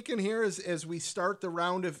are you thinking here as we start the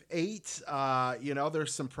round of 8?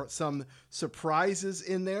 There's some surprises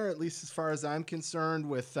in there, at least as far as I'm concerned,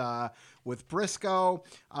 with Briscoe.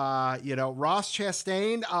 Ross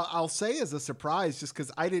Chastain, I'll say is a surprise just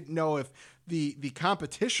because I didn't know if the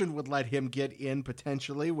competition would let him get in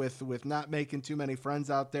potentially with not making too many friends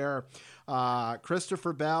out there.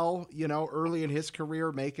 Christopher Bell, early in his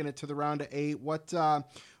career, making it to the round of 8. What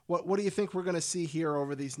do you think we're going to see here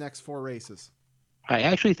over these next 4 races? I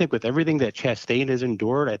actually think with everything that Chastain has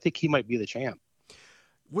endured, I think he might be the champ.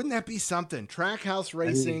 Wouldn't that be something? Trackhouse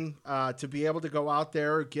racing, to be able to go out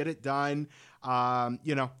there, get it done.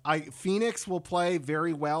 Phoenix will play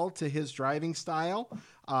very well to his driving style.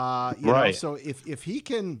 Right. So if he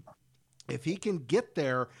can get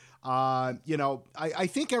there, I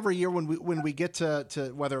think every year when we get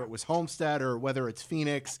to whether it was Homestead or whether it's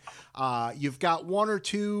Phoenix, you've got 1 or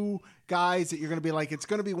 2 guys that you're going to be like, it's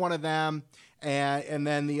going to be one of them. And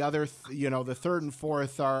then the other, the third and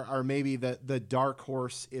fourth are maybe the dark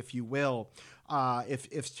horse, if you will.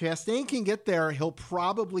 If Chastain can get there, he'll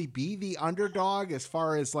probably be the underdog as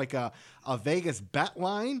far as like a Vegas bet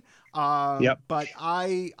line. Yep. But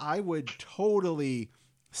I would totally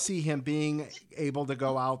see him being able to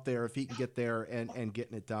go out there if he can get there and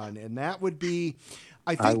getting it done. And that would be,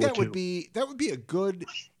 that would be a good,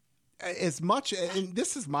 as much, and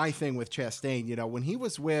this is my thing with Chastain, when he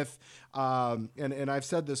was with, and I've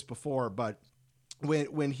said this before, but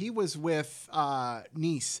when he was with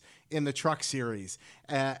Nice in the Truck Series,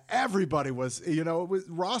 everybody was,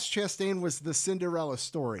 Ross Chastain was the Cinderella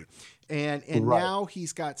story, and right. Now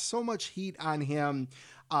he's got so much heat on him.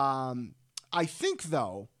 I think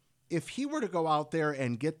though, if he were to go out there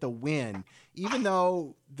and get the win, even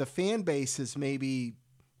though the fan base is maybe,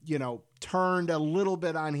 turned a little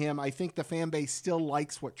bit on him, I think the fan base still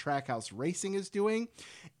likes what Trackhouse Racing is doing.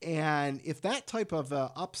 And if that type of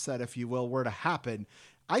upset, if you will, were to happen,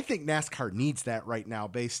 I think NASCAR needs that right now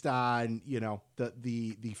based on,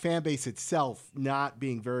 the fan base itself not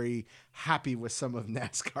being very happy with some of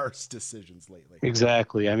NASCAR's decisions lately.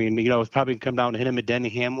 Exactly. I mean, it's probably come down to him and Denny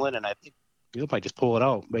Hamlin, and I think he'll probably just pull it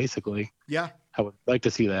out, basically. Yeah. I would like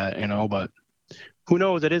to see that, but who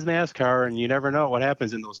knows? It is NASCAR, and you never know what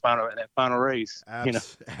happens in that final race.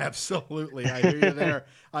 Absolutely. I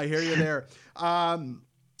hear you there.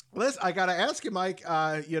 Liz, I got to ask you, Mike,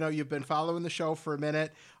 you've been following the show for a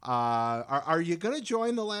minute. Are you going to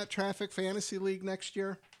join the Lap Traffic Fantasy League next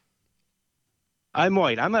year? I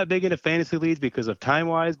might. I'm not big into fantasy leagues because of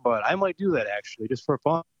time-wise, but I might do that actually, just for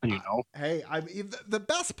fun, Hey, the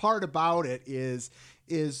best part about it is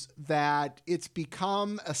that it's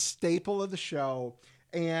become a staple of the show,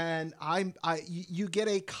 and you get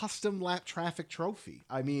a custom Lap Traffic trophy.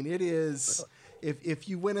 I mean, it is. If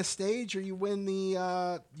you win a stage or you win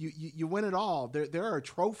you win it all. There are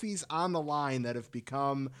trophies on the line that have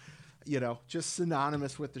become, just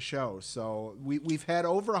synonymous with the show. So we've had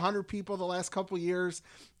over 100 people the last couple of years.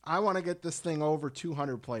 I want to get this thing over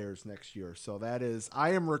 200 players next year. So I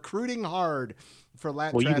am recruiting hard for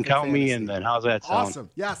Lap Traffic. Well, you can count Fantasy. me in then. How's that sound? Awesome.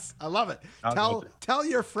 Yes, I love it. Tell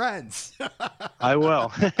your friends. I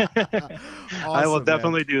will. Awesome, I will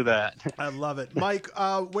definitely do that. I love it. Mike,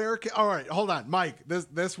 all right, hold on. Mike, this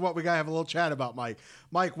is what we got to have a little chat about, Mike.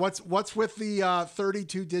 Mike, what's with the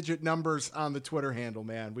 32-digit numbers on the Twitter handle,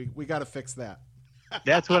 man? We got to fix that.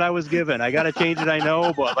 That's what I was given. I got to change it, I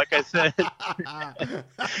know, but like I said,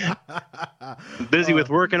 I'm busy with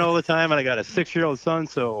working all the time, and I got a 6-year-old son,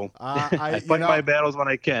 so I fight my battles when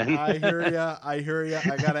I can. I hear you.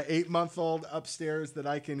 I got an 8-month-old upstairs that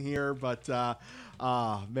I can hear, but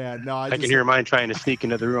Oh man, no, I can hear mine trying to sneak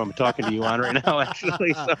into the room I'm talking to you on right now,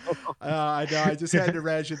 actually. So. I know. I just had to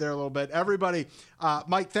razz you there a little bit. Everybody,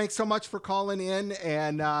 Mike, thanks so much for calling in,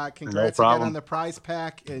 and congrats again on the prize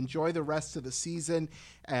pack. Enjoy the rest of the season,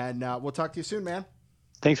 and we'll talk to you soon, man.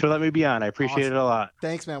 Thanks for letting me be on. I appreciate it a lot.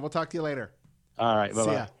 Thanks, man. We'll talk to you later. All right. Bye-bye.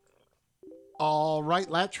 See ya. All right,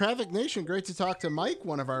 Lat Traffic Nation, great to talk to Mike,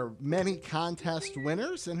 one of our many contest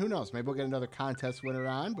winners. And who knows, maybe we'll get another contest winner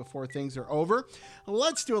on before things are over.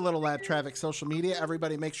 Let's do a little Lab Traffic social media.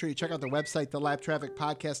 Everybody make sure you check out the website,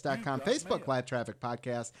 thelabtrafficpodcast.com, Facebook Lab Traffic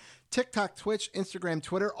Podcast, TikTok, Twitch, Instagram,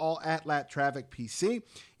 Twitter, all at Lab Traffic PC.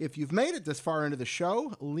 If you've made it this far into the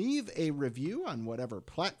show, leave a review on whatever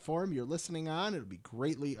platform you're listening on. It'll be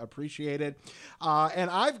greatly appreciated.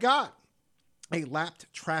 And I've got a Lapped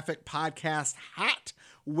Traffic Podcast hat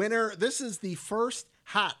winner. This is the first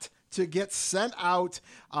hat to get sent out.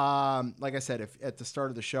 Like I said, at the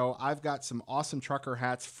start of the show, I've got some awesome trucker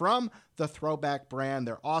hats from the Throwback brand.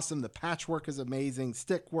 They're awesome. The patchwork is amazing.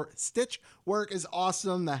 Stitch work is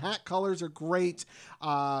awesome. The hat colors are great.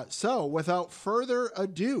 So without further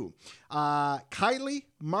ado, Kylie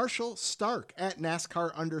Marshall Stark at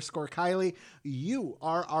NASCAR_Kylie, you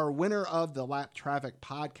are our winner of the Lap Traffic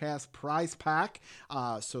Podcast prize pack.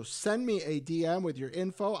 So send me a DM with your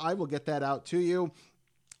info. I will get that out to you.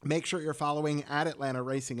 Make sure you're following at Atlanta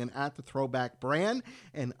Racing and at the Throwback brand,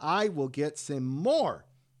 and I will get some more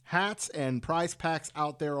hats and prize packs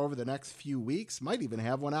out there over the next few weeks. Might even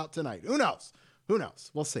have one out tonight. Who knows? Who knows?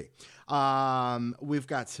 We'll see. We've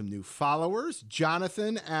got some new followers.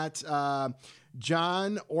 Jonathan at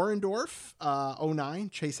John Orendorf, 09,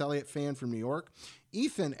 Chase Elliott fan from New York.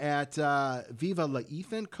 Ethan at Viva La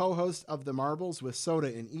Ethan, co-host of The Marbles with Soda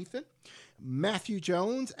and Ethan. Matthew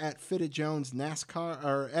Jones at Fitted Jones NASCAR,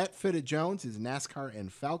 or at Fitted Jones is NASCAR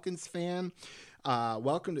and Falcons fan.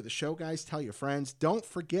 Welcome to the show, guys. Tell your friends. Don't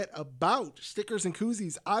forget about stickers and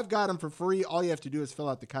koozies. I've got them for free. All you have to do is fill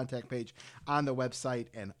out the contact page on the website,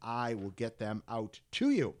 and I will get them out to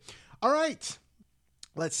you. All right.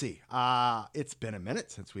 Let's see. It's been a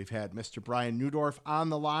minute since we've had Mr. Brian Newdorf on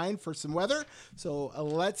the line for some weather. So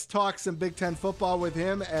let's talk some Big Ten football with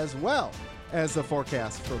him, as well as the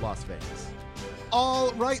forecast for Las Vegas.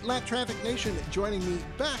 All right, Lap Traffic Nation, joining me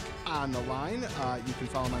back on the line. You can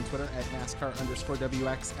follow him on Twitter at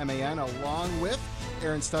NASCAR_WXMAN, along with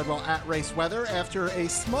Aaron Studwell at Race Weather. After a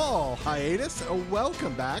small hiatus,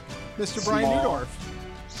 welcome back, Mr. Brian Newdorf.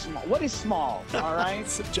 Small. What is small? All right.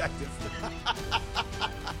 Subjective.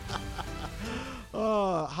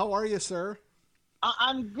 How are you, sir?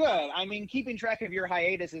 I'm good. I mean, keeping track of your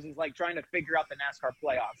hiatuses is like trying to figure out the NASCAR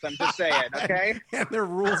playoffs. I'm just saying, okay? And their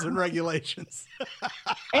rules and regulations.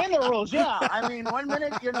 And the rules, yeah. I mean, 1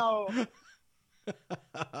 minute, Oh,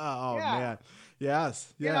 yeah. Man.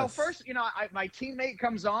 Yes. First, my teammate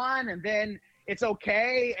comes on, and then it's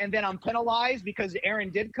okay, and then I'm penalized because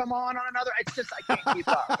Aaron did come on another. It's just I can't keep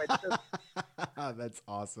up. It's just... That's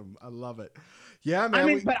awesome. I love it. Yeah, man.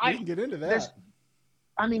 We can get into that.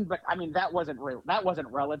 That wasn't real. That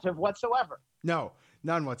wasn't relative whatsoever. No,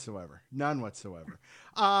 none whatsoever.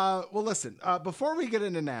 Well, listen. Before we get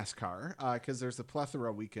into NASCAR, because there's a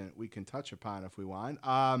plethora we can touch upon if we want.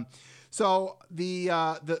 So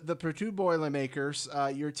the Purdue Boilermakers,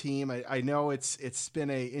 your team. I know it's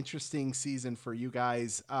been a interesting season for you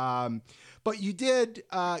guys. But you did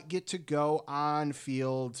get to go on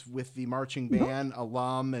field with the marching band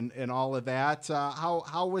alum and all of that.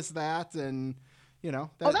 How was that? And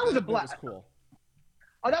that was a blast. That was cool.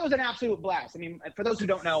 Oh, that was an absolute blast. I mean, for those who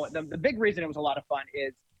don't know, the big reason it was a lot of fun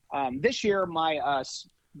is this year my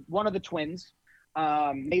one of the twins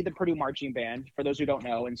made the Purdue marching band, for those who don't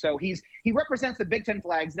know. And so he represents the Big Ten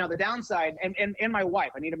flags. Now, the downside, and my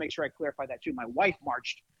wife, I need to make sure I clarify that too. My wife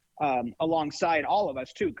marched alongside all of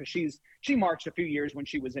us too, because she marched a few years when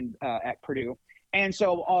she was at Purdue. And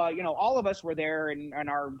so, all of us were there in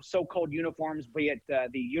our so-called uniforms, be it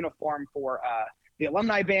the uniform for the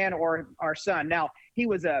alumni band or our son. Now, he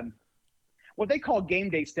was what they call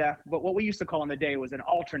game day staff, but what we used to call in the day was an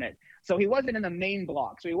alternate. So he wasn't in the main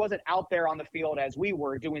block. So he wasn't out there on the field as we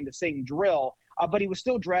were doing the same drill, but he was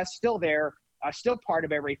still dressed, still there, still part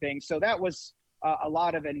of everything. So that was a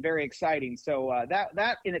lot of and very exciting. So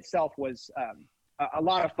that in itself was a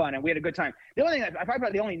lot of fun, and we had a good time. The only thing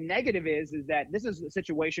the only negative is that this is a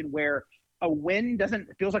situation where a win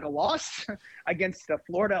feels like a loss against the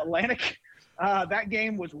Florida Atlantic. That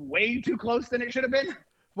game was way too close than it should have been.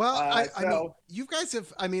 Well, I mean, you guys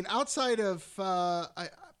have, outside of, I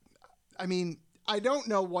don't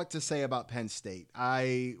know what to say about Penn State.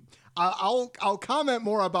 I'll comment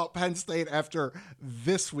more about Penn State after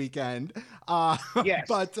this weekend. Yes.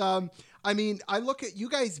 But I mean, I look at you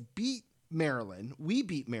guys beat Maryland. We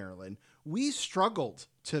beat Maryland. We struggled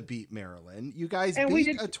to beat Maryland. You guys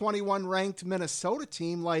beat a 21 ranked Minnesota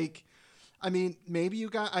team. Like, I mean, maybe you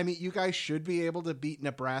guys should be able to beat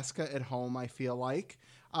Nebraska at home. I feel like,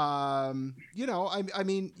 you know, I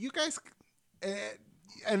mean, you guys,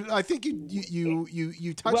 and I think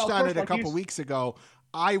you touched on it a couple weeks ago.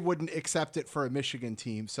 I wouldn't accept it for a Michigan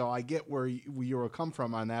team, so I get where you will come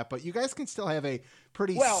from on that. But you guys can still have a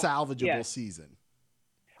pretty salvageable season.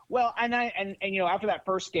 Well, and you know, after that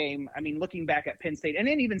first game, I mean, looking back at Penn State and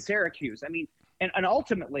then even Syracuse, I mean, and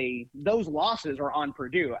ultimately those losses are on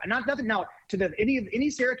Purdue. And nothing now to any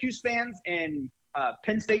Syracuse fans and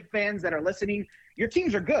Penn State fans that are listening, your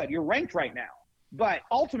teams are good. You're ranked right now. But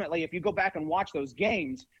ultimately, if you go back and watch those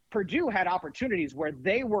games, Purdue had opportunities where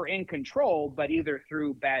they were in control, but either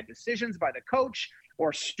through bad decisions by the coach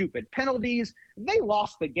or stupid penalties, they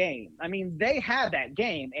lost the game. I mean, they had that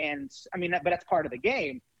game, and I mean, but that's part of the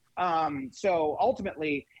game. So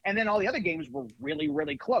ultimately, and then all the other games were really,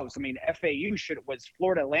 really close. I mean,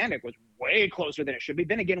 Florida Atlantic was way closer than it should be.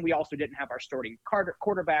 Then again, we also didn't have our starting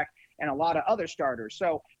quarterback and a lot of other starters.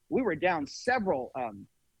 So we were down several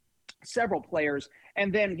players.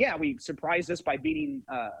 And then, we surprised us by beating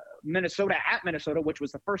Minnesota at Minnesota, which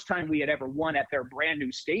was the first time we had ever won at their brand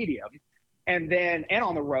new stadium. And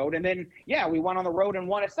on the road. And then, we went on the road and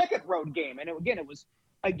won a second road game. And it was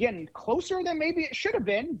closer than maybe it should have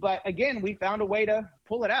been. But again, we found a way to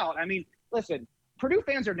pull it out. I mean, listen, Purdue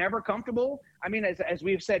fans are never comfortable. I mean, as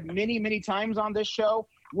we've said many, many times on this show,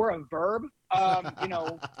 we're a verb. You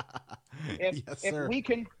know, if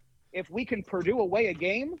we can Purdue away a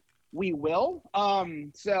game, we will. I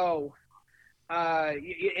mean,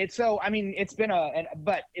 it's been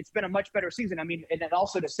a much better season. I mean, and then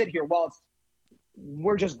also to sit here,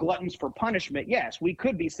 we're just gluttons for punishment. Yes, we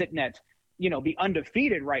could be sitting at, be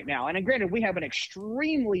undefeated right now. And granted, we have an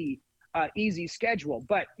extremely easy schedule,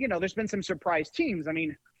 but there's been some surprise teams. I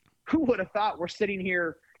mean, who would have thought we're sitting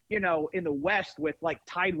here, in the West with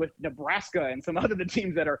tied with Nebraska and some other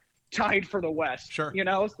teams that are tied for the West. Sure.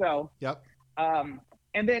 So yep.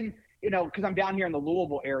 And then, because I'm down here in the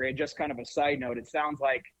Louisville area, just kind of a side note, it sounds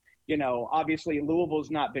like, obviously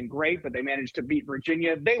Louisville's not been great, but they managed to beat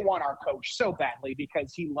Virginia. They want our coach so badly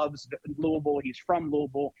because he loves Louisville. He's from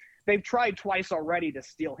Louisville. They've tried twice already to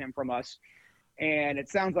steal him from us. And it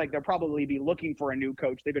sounds like they'll probably be looking for a new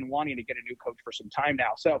coach. They've been wanting to get a new coach for some time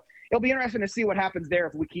now. So it'll be interesting to see what happens there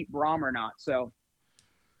if we keep Brom or not. So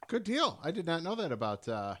good deal. I did not know that about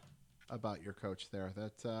your coach there.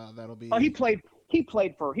 That'll be. Oh,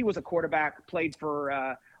 he was a quarterback, played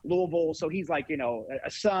for Louisville. So he's like,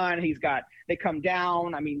 a son. They come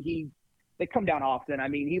down. I mean, they come down often. I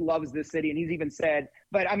mean, he loves this city, and he's even said,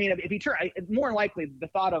 but I mean, if he more likely the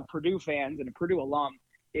thought of Purdue fans and a Purdue alum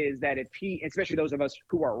is that if he, especially those of us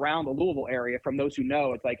who are around the Louisville area, from those who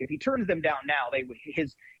know, it's like if he turns them down now,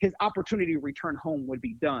 his opportunity to return home would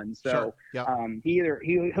be done. So sure. Yep.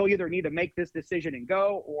 He'll either need to make this decision and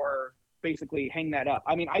go, or basically hang that up.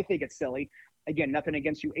 I mean, I think it's silly. Again, nothing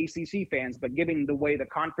against you ACC fans, but given the way the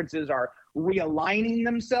conferences are realigning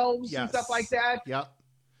themselves and stuff like that. Yep.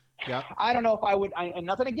 I don't know if I would, and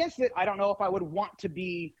nothing against it, I don't know if I would want to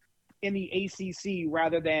be in the ACC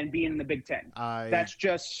rather than being in the Big Ten. That's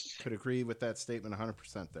just could agree with that statement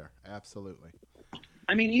 100% there. Absolutely.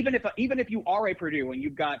 I mean, even if you are a Purdue and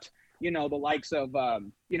you've got, the likes of,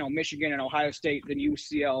 Michigan and Ohio State, then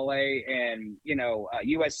UCLA and,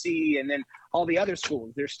 USC, and then all the other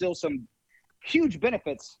schools, there's still some huge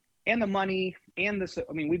benefits and the money and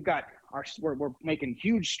we're making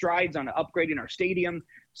huge strides on upgrading our stadium.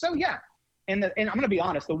 So yeah. And I'm going to be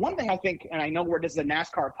honest, the one thing I think, and I know this is a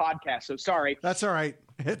NASCAR podcast, so sorry. That's all right.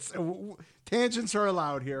 Tangents are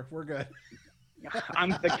allowed here. We're good. I'm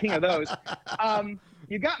the king of those.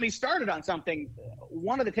 You got me started on something.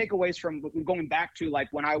 One of the takeaways from going back to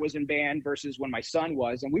when I was in band versus when my son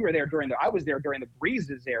was, and I was there during the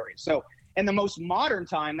Breezes era. So in the most modern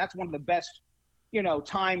time, that's one of the best,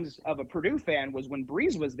 times of a Purdue fan was when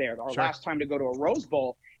Breeze was there, our last time to go to a Rose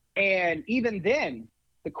Bowl. And even then,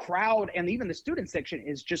 the crowd and even the student section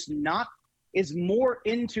is more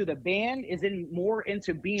into the band, more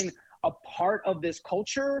into being a part of this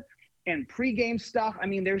culture and pregame stuff. I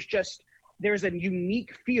mean, there's a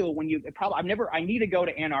unique feel when I need to go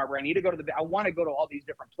to Ann Arbor. I want to go to all these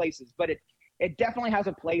different places, but it definitely has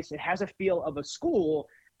a place. It has a feel of a school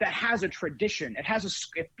that has a tradition. It has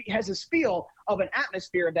this feel of an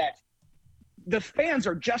atmosphere that the fans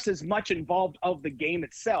are just as much involved of the game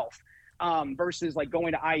itself. Versus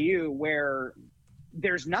going to IU where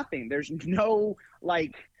there's nothing. There's no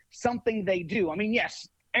something they do. I mean, yes,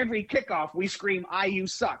 every kickoff we scream IU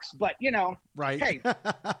sucks. But Right. hey.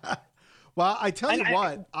 Well, I tell you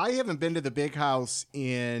what, I haven't been to the Big House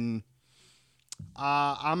in,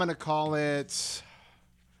 I'm going to call it,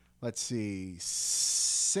 let's see,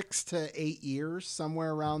 6 to 8 years,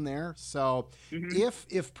 somewhere around there. So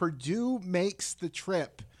if Purdue makes the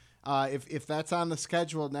trip, if that's on the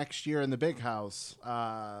schedule next year in the Big House,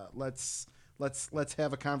 let's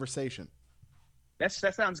have a conversation. That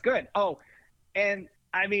sounds good. Oh, and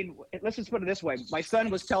I mean, let's just put it this way. My son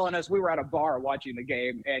was telling us, we were at a bar watching the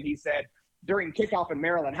game, and he said during kickoff in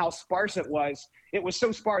Maryland how sparse it was. It was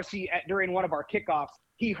so sparse, during one of our kickoffs,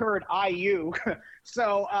 he heard IU.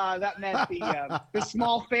 So that meant the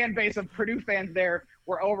small fan base of Purdue fans there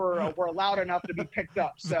were loud enough to be picked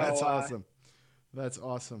up. So That's awesome. That's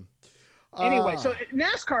awesome. Anyway, so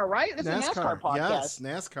NASCAR, right? This is a NASCAR podcast. Yes,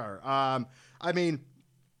 NASCAR. I mean,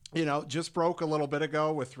 just broke a little bit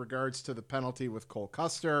ago with regards to the penalty with Cole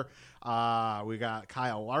Custer. We got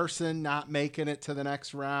Kyle Larson not making it to the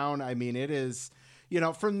next round. I mean, it is,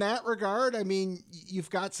 from that regard, I mean, you've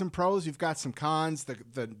got some pros, you've got some cons.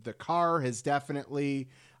 The car has definitely,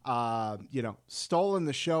 stolen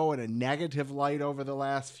the show in a negative light over the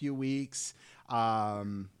last few weeks.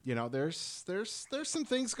 There's some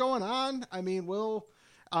things going on. I mean,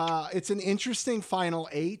 it's an interesting final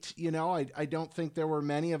 8. I don't think there were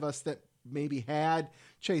many of us that maybe had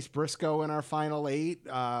Chase Briscoe in our final 8.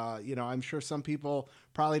 I'm sure some people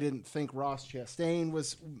probably didn't think Ross Chastain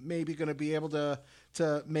was maybe going to be able to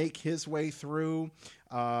make his way through.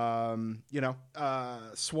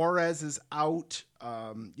 Suarez is out.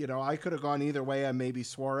 I could have gone either way on maybe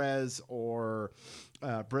Suarez or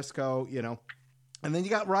Briscoe, And then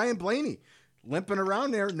you got Ryan Blaney limping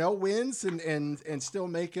around there, no wins and still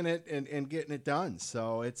making it and getting it done.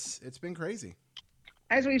 So it's been crazy.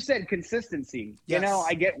 As we've said, consistency. Yes.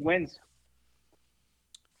 I get wins.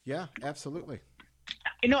 Yeah, absolutely.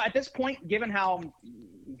 At this point,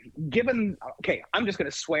 okay, I'm just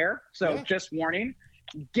going to swear. So just warning,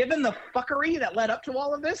 given the fuckery that led up to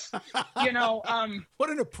all of this, what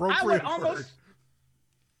an appropriate I would word.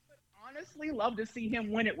 Honestly love to see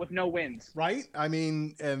him win it with no wins. Right? I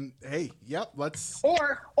mean, hey, yep, let's.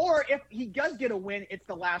 Or if he does get a win, it's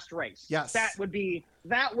the last race. Yes. That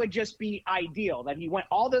would just be ideal, that he went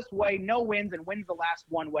all this way, no wins, and wins the last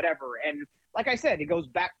one, whatever. And like I said, it goes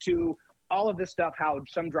back to all of this stuff, how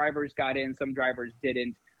some drivers got in, some drivers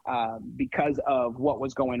didn't, because of what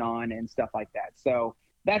was going on and stuff like that. So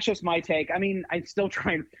that's just my take. I mean, I'm still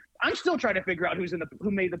trying to figure out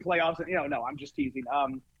who made the playoffs. No, I'm just teasing.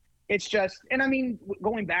 It's just, and I mean,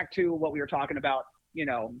 going back to what we were talking about,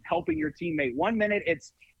 helping your teammate. 1 minute,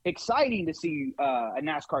 it's exciting to see a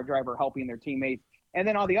NASCAR driver helping their teammate. And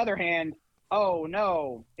then on the other hand, oh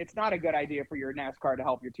no, it's not a good idea for your NASCAR to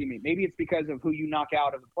help your teammate. Maybe it's because of who you knock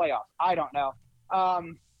out of the playoffs. I don't know.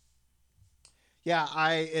 Yeah,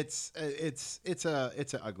 it's an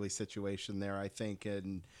ugly situation there, I think.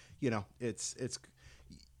 And,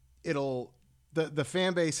 the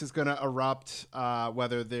fan base is going to erupt,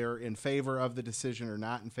 whether they're in favor of the decision or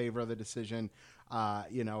not in favor of the decision.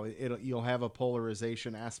 You'll have a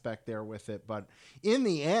polarization aspect there with it, but in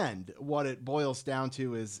the end, what it boils down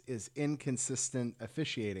to is inconsistent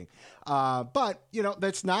officiating. But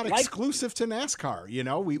that's not exclusive to NASCAR.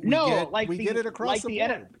 We get it across the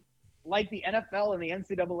board. Like the NFL and the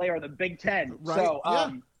NCAA or the Big Ten. Right. So,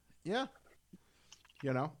 yeah.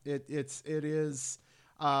 It is.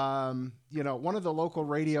 One of the local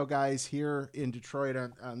radio guys here in Detroit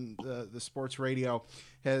on the sports radio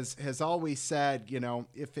has always said,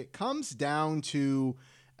 if it comes down to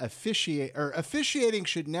officiating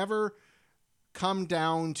should never come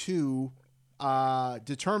down to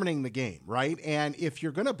determining the game, right? And if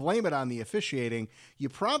you're going to blame it on the officiating, you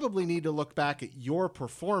probably need to look back at your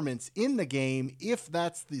performance in the game if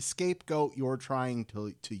that's the scapegoat you're trying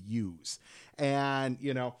to use. And,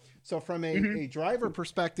 so from a driver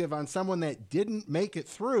perspective on someone that didn't make it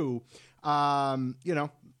through, was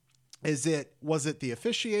it the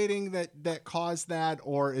officiating that caused that,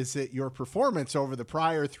 or is it your performance over the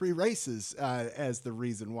prior 3 races as the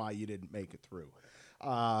reason why you didn't make it through?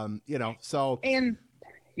 And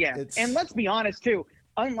let's be honest too,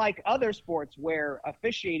 unlike other sports where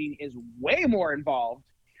officiating is way more involved.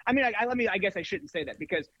 I mean, I guess I shouldn't say that,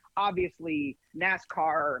 because obviously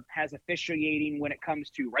NASCAR has officiating when it comes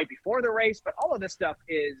to right before the race, but all of this stuff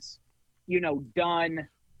is, done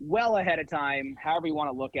well ahead of time, however you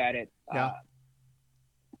want to look at it. Yeah.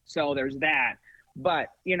 So there's that. But,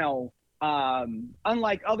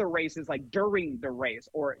 unlike other races, like during the race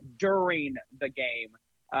or during the game,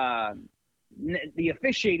 the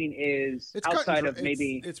officiating is outside of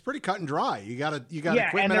maybe it's pretty cut and dry. You got Yeah,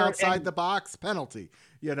 equipment and outside the box, penalty.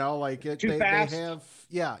 You know, like too fast. they have,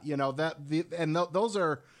 yeah, you know, those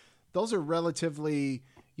are relatively,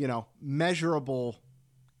 you know, measurable,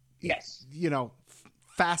 yes, you know,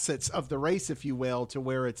 facets of the race, if you will, to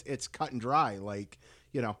where it's cut and dry. Like,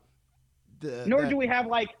 you know, nor do we have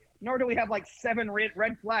like 7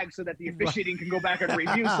 red flags so that the officiating can go back and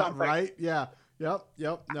review something. Right? Yeah. Yep.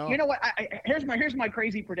 No. You know what? Here's my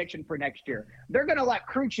crazy prediction for next year. They're going to let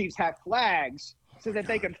crew chiefs have flags so that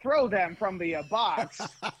they can throw them from the box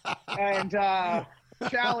and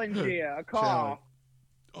challenge a call.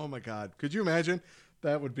 Oh my God! Could you imagine?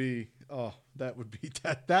 That would be that would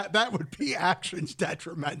be actions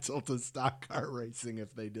detrimental to stock car racing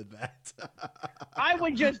if they did that. I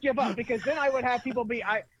would just give up, because then I would have people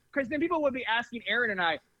because then people would be asking Aaron and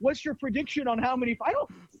I, what's your prediction on how many? I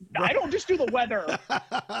don't just do the weather.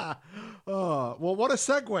 Oh, well, what a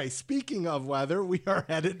segue. Speaking of weather, we are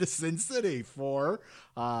headed to Sin City for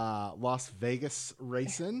Las Vegas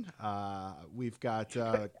racing. We've got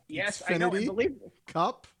yes, Xfinity I know. I believe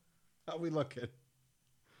Cup. How we looking?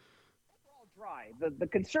 All dry. The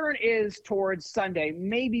concern is towards Sunday,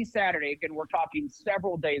 maybe Saturday. Again, we're talking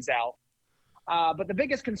several days out. But the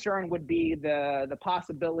biggest concern would be the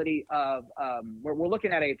possibility of we're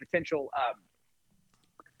looking at a potential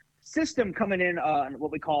system coming in,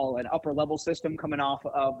 what we call an upper level system coming off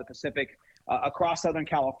of the Pacific across Southern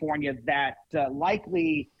California that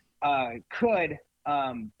likely could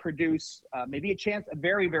produce maybe a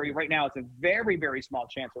very, very, right now it's a very, very small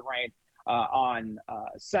chance of rain on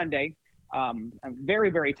Sunday.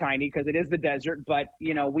 Very, very tiny because it is the desert, but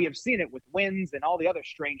you know, we have seen it with winds and all the other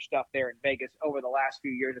strange stuff there in Vegas over the last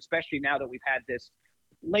few years, especially now that we've had this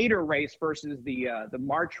later race versus the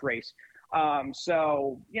March race.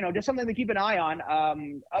 So, you know, just something to keep an eye on.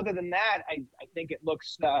 Other than that, I think it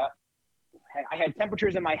looks, I had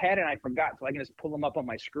temperatures in my head and I forgot, so I can just pull them up on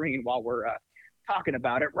my screen while we're talking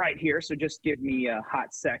about it right here. So just give me a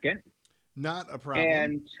hot second. Not a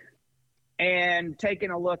problem. And taking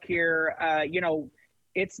a look here, you know,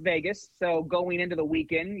 it's Vegas. So going into the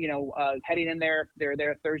weekend, you know, heading in there, they're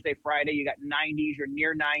there Thursday, Friday, you got 90s, you're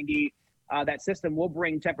near 90. That system will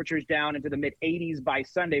bring temperatures down into the mid 80s by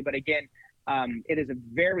Sunday. But again, it is a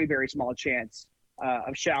very, very small chance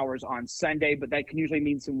of showers on Sunday, but that can usually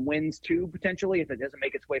mean some winds too, potentially, if it doesn't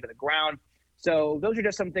make its way to the ground. So those are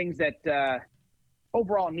just some things that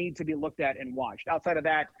overall need to be looked at and watched. Outside of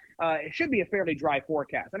that, it should be a fairly dry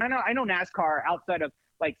forecast. And I know NASCAR, outside of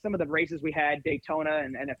like some of the races we had, Daytona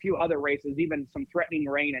and a few other races, even some threatening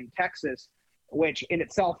rain in Texas, which in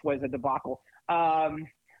itself was a debacle.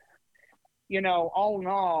 You know, all in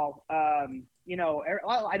all, you know,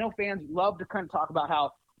 I know fans love to kind of talk about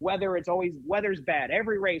how weather's bad.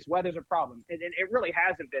 Every race, weather's a problem. And it really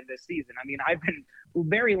hasn't been this season. I mean, I've been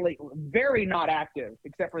very not active,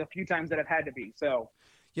 except for the few times that I've had to be. So.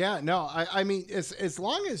 Yeah, no, I mean, as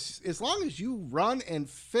long as you run and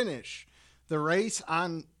finish the race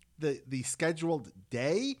on the scheduled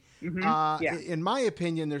day, in my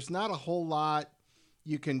opinion, there's not a whole lot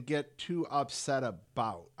you can get too upset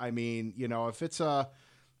about. I mean, you know, if it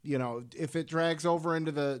drags over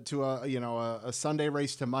into a Sunday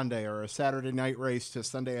race to Monday or a Saturday night race to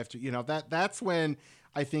Sunday after, you know, that's when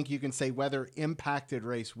I think you can say weather impacted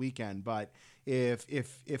race weekend. But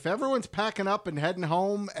if everyone's packing up and heading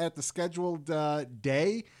home at the scheduled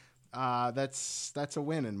day, that's a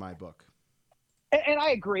win in my book. And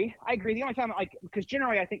I agree. The only time, because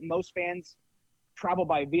generally I think most fans travel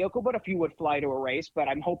by vehicle, but a few would fly to a race. But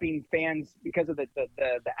I'm hoping fans, because of the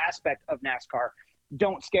aspect of NASCAR,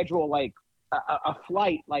 don't schedule like a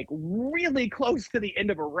flight like really close to the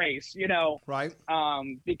end of a race, you know, right?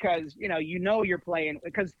 Because you know you're playing,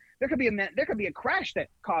 because there could be a crash that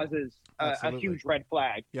causes a huge red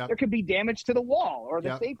flag. Yep. There could be damage to the wall or the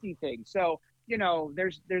Yep. safety thing. So you know,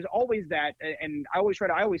 there's always that, and I always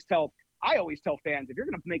tell fans, if you're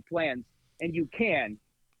going to make plans and you can,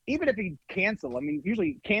 even if you cancel, I mean,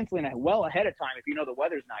 usually canceling it well ahead of time if you know the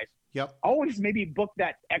weather's nice. Yep. Always maybe book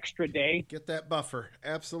that extra day. Get that buffer.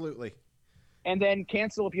 Absolutely. And then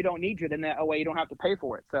cancel if you don't need to. Then that way you don't have to pay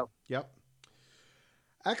for it. So. Yep.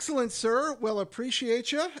 Excellent, sir. Well,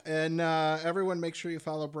 appreciate you. And everyone, make sure you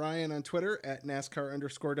follow Brian on Twitter at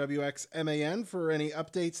NASCAR_WXMAN for any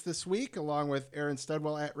updates this week, along with Aaron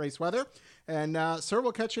Studwell at Race Weather. And, sir,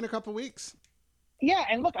 we'll catch you in a couple weeks. Yeah,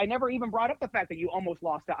 and look, I never even brought up the fact that you almost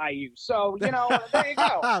lost to IU. So, you know, there you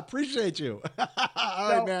go. Appreciate you.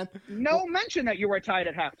 All right, man. No mention that you were tied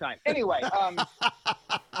at halftime. Anyway. All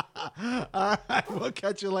right, we'll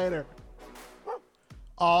catch you later.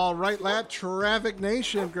 All right, Lap Traffic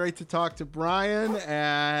Nation. Great to talk to Brian.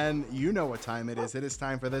 And you know what time it is. It is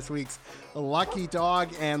time for this week's Lucky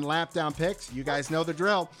Dog and Lap Down picks. You guys know the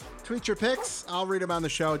drill. Tweet your picks. I'll read them on the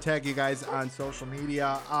show. Tag you guys on social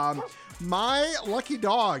media. My lucky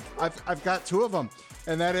dog, I've got two of them.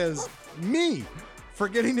 And that is me for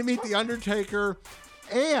getting to meet The Undertaker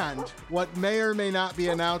and what may or may not be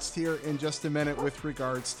announced here in just a minute with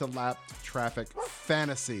regards to Lap Traffic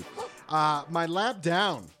Fantasy. My lap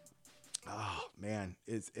down, oh man,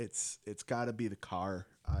 it's got to be the car.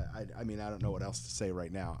 I mean, I don't know what else to say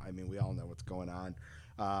right now. I mean, we all know what's going on.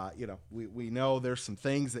 We know there's some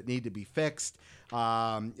things that need to be fixed.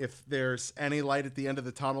 If there's any light at the end of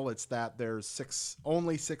the tunnel, it's that there's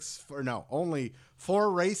only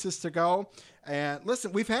 4 races to go. And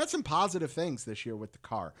listen, we've had some positive things this year with the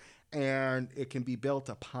car, and it can be built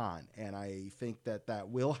upon. And I think that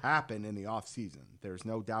will happen in the off season. There's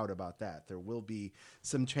no doubt about that. There will be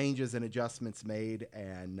some changes and adjustments made,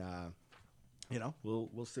 and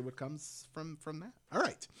we'll see what comes from that. All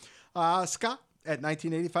right, Scott at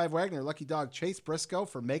 1985 Wagner, lucky dog Chase Briscoe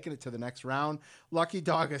for making it to the next round. Lucky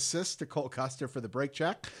dog assist to Cole Custer for the brake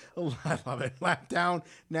check. I love it. Lap down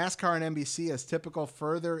NASCAR and NBC as typical.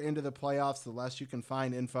 Further into the playoffs, the less you can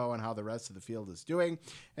find info on how the rest of the field is doing.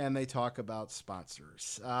 And they talk about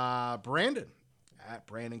sponsors. Brandon at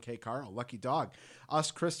Brandon K. Carl, lucky dog.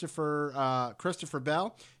 Us, Christopher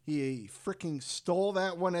Bell. He freaking stole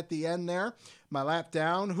that one at the end there. My lap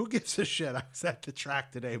down. Who gives a shit? I was at the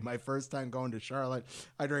track today. My first time going to Charlotte.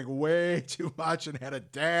 I drank way too much and had a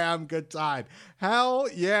damn good time. Hell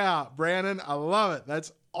yeah, Brandon. I love it.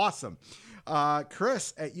 That's awesome.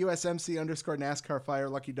 Chris at USMC _ NASCAR Fire,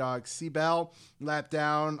 lucky dog. C. Bell, lap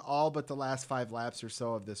down. All but the last 5 laps or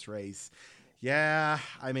so of this race. Yeah,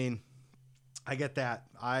 I mean, I get that.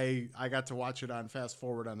 I got to watch it on fast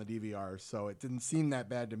forward on the DVR, so it didn't seem that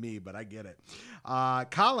bad to me, but I get it.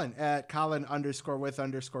 Colin at Colin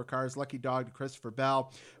 _ cars, lucky dog to Christopher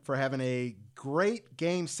Bell for having a great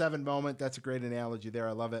Game 7 moment. That's a great analogy there.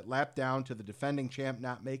 I love it. Lap down to the defending champ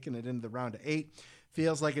not making it into the round of 8.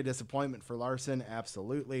 Feels like a disappointment for Larson.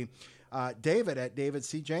 Absolutely. David at David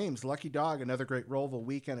C. James, lucky dog, another great Roval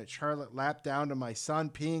weekend at Charlotte. Lap down to my son,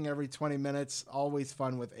 peeing every 20 minutes. Always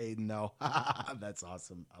fun with Aiden, though. That's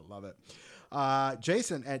awesome. I love it.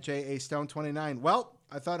 Jason at J.A. Stone 29. Well,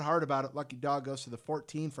 I thought hard about it. Lucky dog goes to the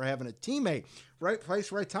 14 for having a teammate. Right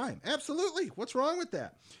place, right time. Absolutely. What's wrong with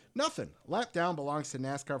that? Nothing. Lap down belongs to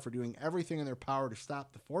NASCAR for doing everything in their power to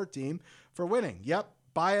stop the 4 team for winning. Yep.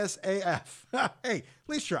 Bias AF. Hey, at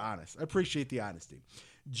least you're honest. I appreciate the honesty.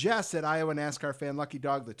 Jess at Iowa NASCAR fan, lucky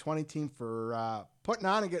dog, the 20 team for putting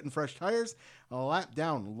on and getting fresh tires. A lap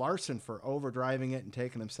down, Larson for overdriving it and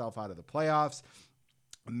taking himself out of the playoffs.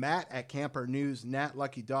 Matt at Camper News, Nat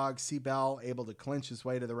lucky dog, C. Bell able to clinch his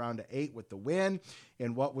way to the round of 8 with the win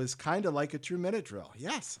in what was kind of like a 2-minute drill.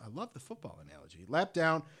 Yes, I love the football analogy. Lap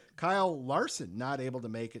down, Kyle Larson not able to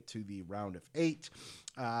make it to the round of 8.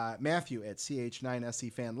 Matthew at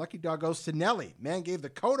CH9SE fan, lucky dog goes to Nelly. Man gave the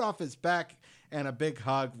coat off his back and a big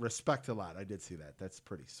hug. Respect a lot. I did see that. That's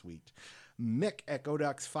pretty sweet. Mick at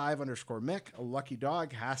Godux5 _ Mick, a lucky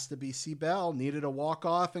dog has to be C. Bell. Needed a walk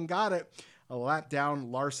off and got it. A lap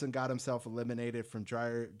down, Larson got himself eliminated from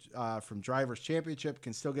Drivers' Championship.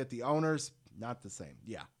 Can still get the owners. Not the same.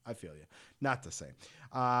 Yeah, I feel you. Not the same.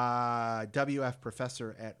 WF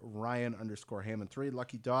Professor at Ryan _ Hammond 3.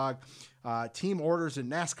 Lucky dog. Team orders in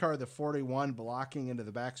NASCAR, the 41 blocking into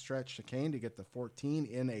the backstretch chicane to get the 14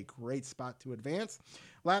 in a great spot to advance.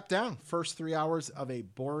 Lap down. First 3 hours of a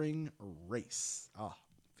boring race. Oh,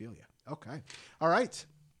 feel you. Okay. All right.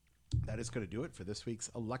 That is going to do it for this week's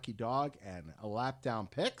Lucky Dog and a Lap Down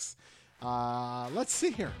picks. Let's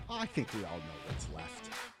see here. I think we all know what's left.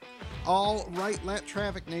 All right, Lap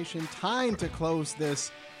Traffic Nation, time to close this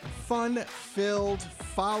fun-filled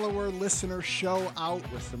follower-listener show out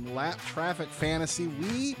with some Lap Traffic Fantasy.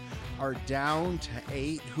 We are down to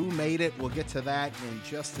 8. Who made it? We'll get to that in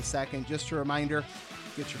just a second. Just a reminder,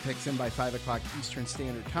 get your picks in by 5 o'clock Eastern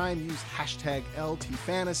Standard Time. Use hashtag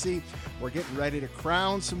LTFantasy. We're getting ready to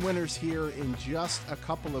crown some winners here in just a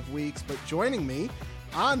couple of weeks. But joining me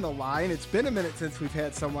on the line, it's been a minute since we've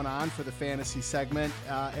had someone on for the fantasy segment,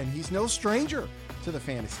 and he's no stranger to the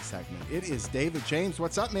fantasy segment. It is David James.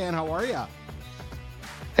 What's up, man? How are you?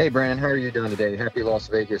 Hey, Brandon. How are you doing today? Happy Las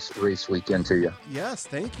Vegas race weekend to you. Yes,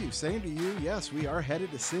 thank you. Same to you. Yes, we are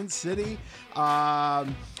headed to Sin City.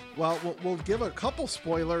 Well, we'll give a couple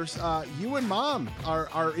spoilers. You and Mom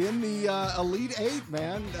are in the Elite Eight,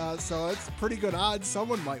 man. So it's pretty good odds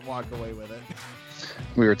someone might walk away with it.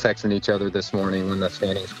 We were texting each other this morning when the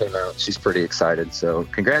standings came out. She's pretty excited. So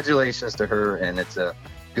congratulations to her, and it's a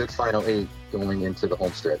good final 8 going into the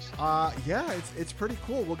home stretch. Yeah, it's pretty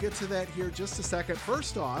cool. We'll get to that here just a second.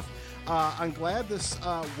 First off, I'm glad this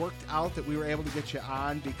worked out that we were able to get you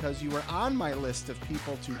on, because you were on my list of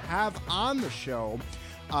people to have on the show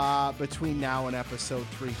between now and episode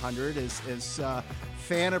 300 is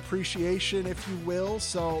fan appreciation, if you will.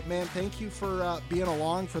 So, man, thank you for being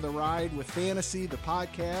along for the ride with Fantasy, the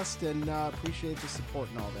podcast, and appreciate the support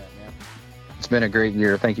and all that, man. It's been a great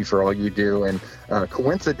year. Thank you for all you do. And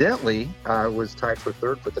coincidentally, I was tied for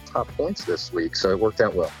 3rd for the top points this week, so it worked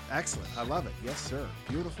out well. Excellent. I love it. Yes, sir.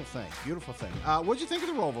 Beautiful thing. Beautiful thing. What'd you think of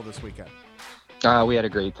the Roval this weekend? We had a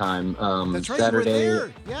great time. That's right, Saturday. you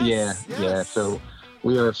were there. Yes, Yeah. So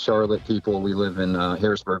we are Charlotte people. We live in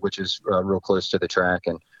Harrisburg, which is real close to the track.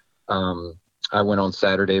 And I went on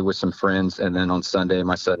Saturday with some friends, and then on Sunday,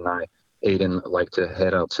 my son and I, Aiden, like to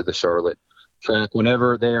head out to the Charlotte track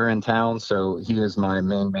whenever they are in town. So he is my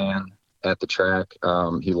main man at the track.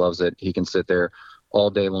 He loves it. He can sit there all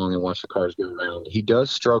day long and watch the cars go around. He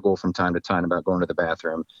does struggle from time to time about going to the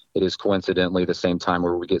bathroom. It is coincidentally the same time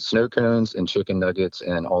where we get snow cones and chicken nuggets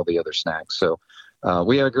and all the other snacks. So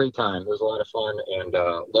we had a great time. It was a lot of fun, and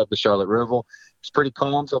loved the Charlotte Roval. It's pretty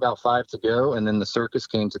calm till about 5 to go, and then the circus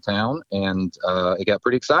came to town, and it got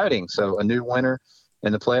pretty exciting. So a new winner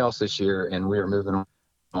in the playoffs this year, and we are moving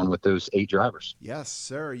on with those 8 drivers. Yes,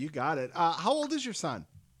 sir. You got it. How old is your son?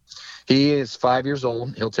 He is 5 years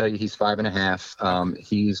old. He'll tell you he's 5.5.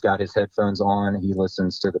 He's got his headphones on. He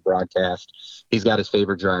listens to the broadcast. He's got his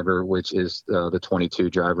favorite driver, which is the 22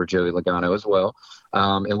 driver, Joey Logano, as well.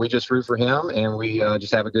 And we just root for him, and we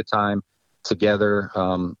just have a good time together.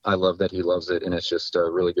 I love that he loves it, and it's just a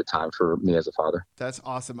really good time for me as a father. That's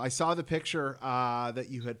awesome. I saw the picture that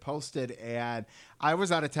you had posted, and I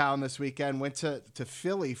was out of town this weekend. Went to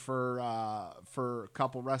Philly for a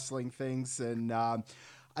couple wrestling things, and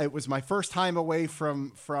it was my first time away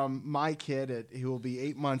from my kid, who will be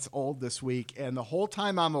 8 months old this week. And the whole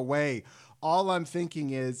time I'm away, all I'm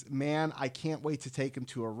thinking is, man, I can't wait to take him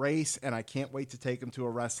to a race, and I can't wait to take him to a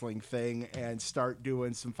wrestling thing and start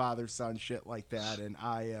doing some father-son shit like that. And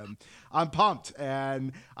I'm pumped,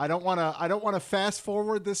 and I don't want to fast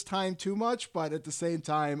forward this time too much, but at the same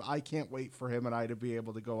time, I can't wait for him and I to be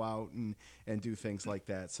able to go out and do things like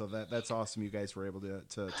that. So that's awesome. You guys were able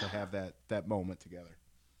to have that moment together.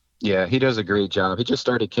 Yeah, he does a great job. He just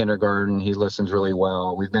started kindergarten. He listens really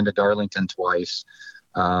well. We've been to Darlington twice.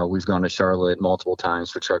 We've gone to Charlotte multiple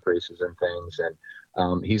times for truck races and things.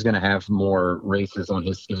 And he's going to have more races on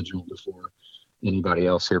his schedule before anybody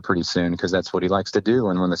else here pretty soon, because that's what he likes to do.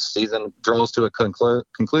 And when the season draws to a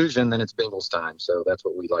conclusion, then it's Bengals time. So that's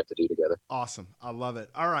what we like to do together. Awesome. I love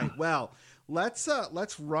it. All right. Well,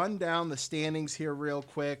 let's run down the standings here real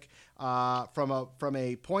quick. From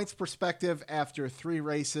a points perspective, after 3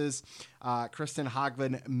 races, Kristen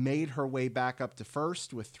Hogven made her way back up to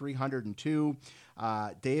first with 302.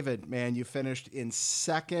 David, man, you finished in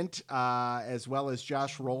second, as well as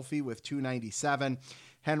Josh Rolfe with 297.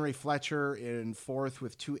 Henry Fletcher in fourth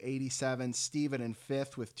with 287. Steven in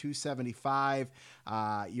fifth with 275.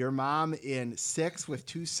 Your mom in sixth with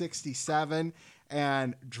 267.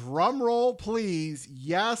 And drum roll, please.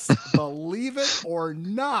 Yes, believe it or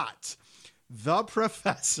not, the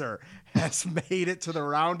professor has made it to the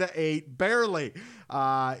round of 8, barely,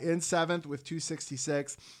 in 7th with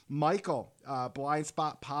 266. Michael, Blind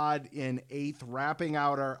Spot Pod in 8th, wrapping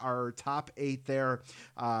out our top 8 there.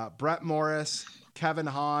 Brett Morris, Kevin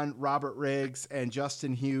Hahn, Robert Riggs, and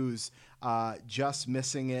Justin Hughes just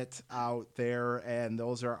missing it out there. And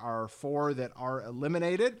those are our 4 that are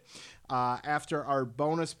eliminated. After our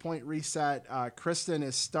bonus point reset, Kristen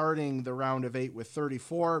is starting the round of 8 with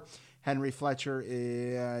 34. Henry Fletcher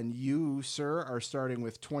and you, sir, are starting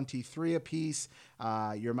with 23 apiece.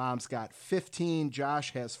 Your mom's got 15.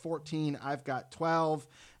 Josh has 14. I've got 12.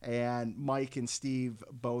 And Mike and Steve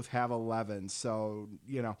both have 11. So,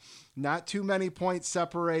 not too many points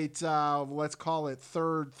separate, let's call it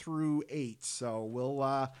 3rd through 8. So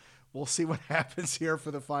we'll see what happens here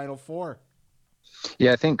for the final 4.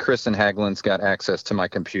 Yeah, I think Kristen Haglund's got access to my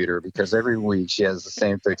computer, because every week she has the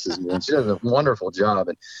same fix as me, and she does a wonderful job,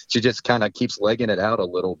 and she just kind of keeps legging it out a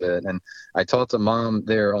little bit. And I talk to Mom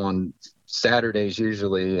there on Saturdays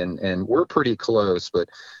usually, and we're pretty close, but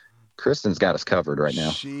Kristen's got us covered right now.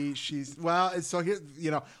 She's well. So here,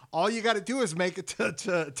 all you got to do is make it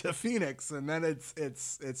to Phoenix, and then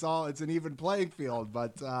it's an even playing field.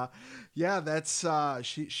 But that's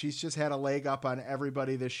she's just had a leg up on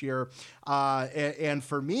everybody this year. And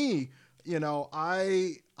for me,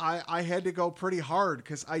 I had to go pretty hard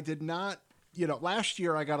because I did not. Last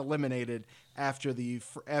year I got eliminated after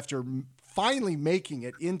finally making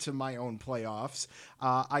it into my own playoffs.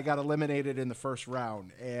 I got eliminated in the first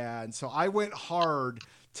round. And so I went hard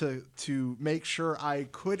to make sure I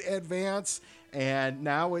could advance. And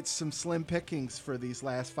now it's some slim pickings for these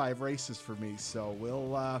last 5 races for me. So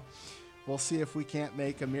we'll see if we can't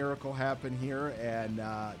make a miracle happen here. And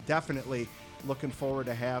definitely looking forward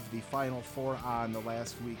to have the Final Four on the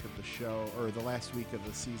last week of the show, or the last week of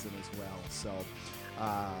the season as well. So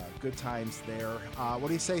good times there. What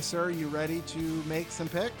do you say, sir? You ready to make some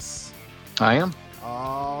picks? I am.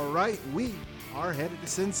 All right. We are headed to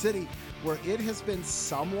Sin City, where it has been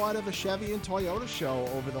somewhat of a Chevy and Toyota show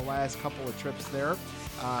over the last couple of trips there.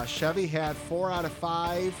 Chevy had 4 out of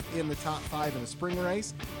 5 in the top 5 in the spring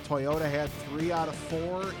race. Toyota had 3 out of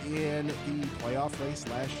 4 in the playoff race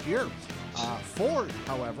last year. Ford,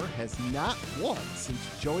 however, has not won since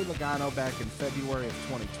Joey Logano back in February of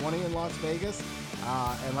 2020 in Las Vegas.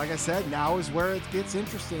 And like I said, now is where it gets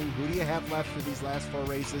interesting. Who do you have left for these last 4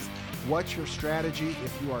 races? What's your strategy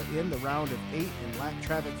if you are in the round of 8 in Lap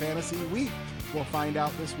Traffic Fantasy Week? We'll find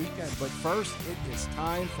out this weekend. But first, it is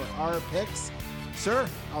time for our picks. Sir,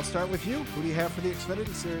 I'll start with you. Who do you have for the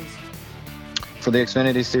Xfinity Series? For the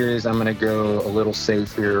Xfinity Series, I'm going to go a little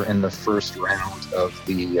safe here in the first round of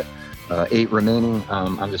the 8 remaining.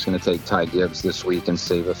 I'm just going to take Ty Gibbs this week and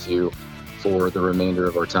save a few for the remainder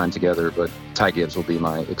of our time together, but Ty Gibbs will be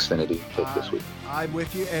my Xfinity pick this week. I'm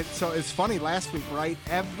with you. And so it's funny, last week, right?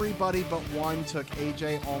 Everybody but one took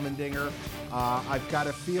AJ Allmendinger. I've got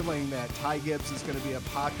a feeling that Ty Gibbs is going to be a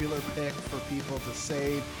popular pick for people to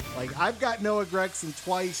save. Like, I've got Noah Gragson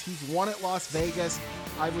twice. He's won at Las Vegas.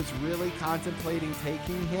 I was really contemplating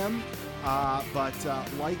taking him. But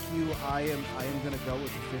like you, I am going to go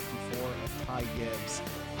with the 54 of Ty Gibbs.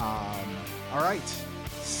 All right,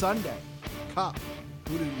 Sunday Cup.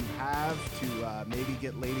 Who do you have to maybe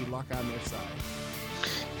get Lady Luck on their side?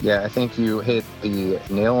 Yeah, I think you hit the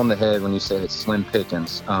nail on the head when you said it's slim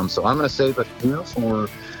pickings. So I'm going to save a few for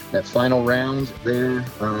that final round there.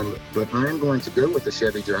 But I'm going to go with the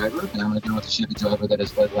Chevy driver, and I'm going to go with the Chevy driver that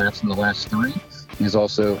has led laps in the last 3. He's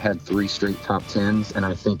also had 3 straight top 10s, and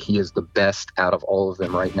I think he is the best out of all of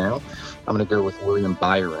them right now. I'm going to go with William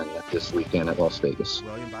Byron this weekend at Las Vegas.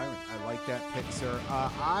 William Byron. I like that pick, sir.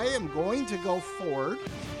 I am going to go Ford,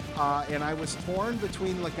 and I was torn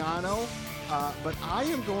between Logano, but I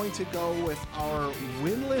am going to go with our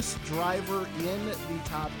winless driver in the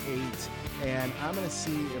top 8, and I'm going to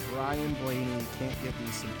see if Ryan Blaney can't get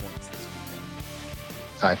me some points this weekend.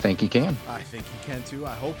 I think he can. I think he can too.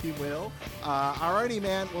 I hope he will. All righty,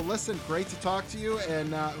 man. Well, listen, great to talk to you,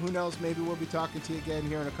 and who knows, maybe we'll be talking to you again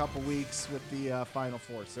here in a couple weeks with the Final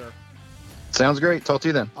Four, sir. Sounds great. Talk to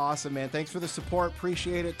you then. Awesome, man. Thanks for the support.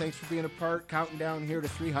 Appreciate it. Thanks for being a part. Counting down here to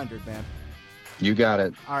 300, man. You got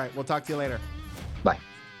it. All right. We'll talk to you later. Bye.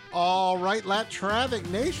 All right, Lap Traffic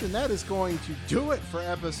Nation, that is going to do it for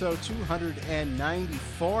episode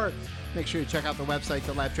 294. Make sure you check out the website,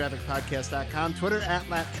 thelaptrafficpodcast.com, Twitter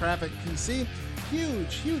 @LapTrafficPC.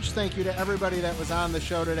 Huge thank you to everybody that was on the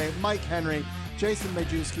show today. Mike Henry, Jason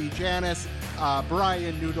Majewski, Janice,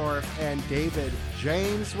 Brian Newdorf, and David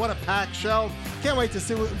James. What a packed show. Can't wait to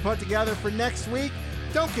see what we put together for next week.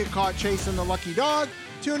 Don't get caught chasing the lucky dog.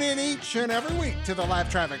 Tune in each and every week to the Lap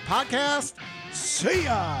Traffic Podcast. See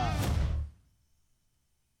ya!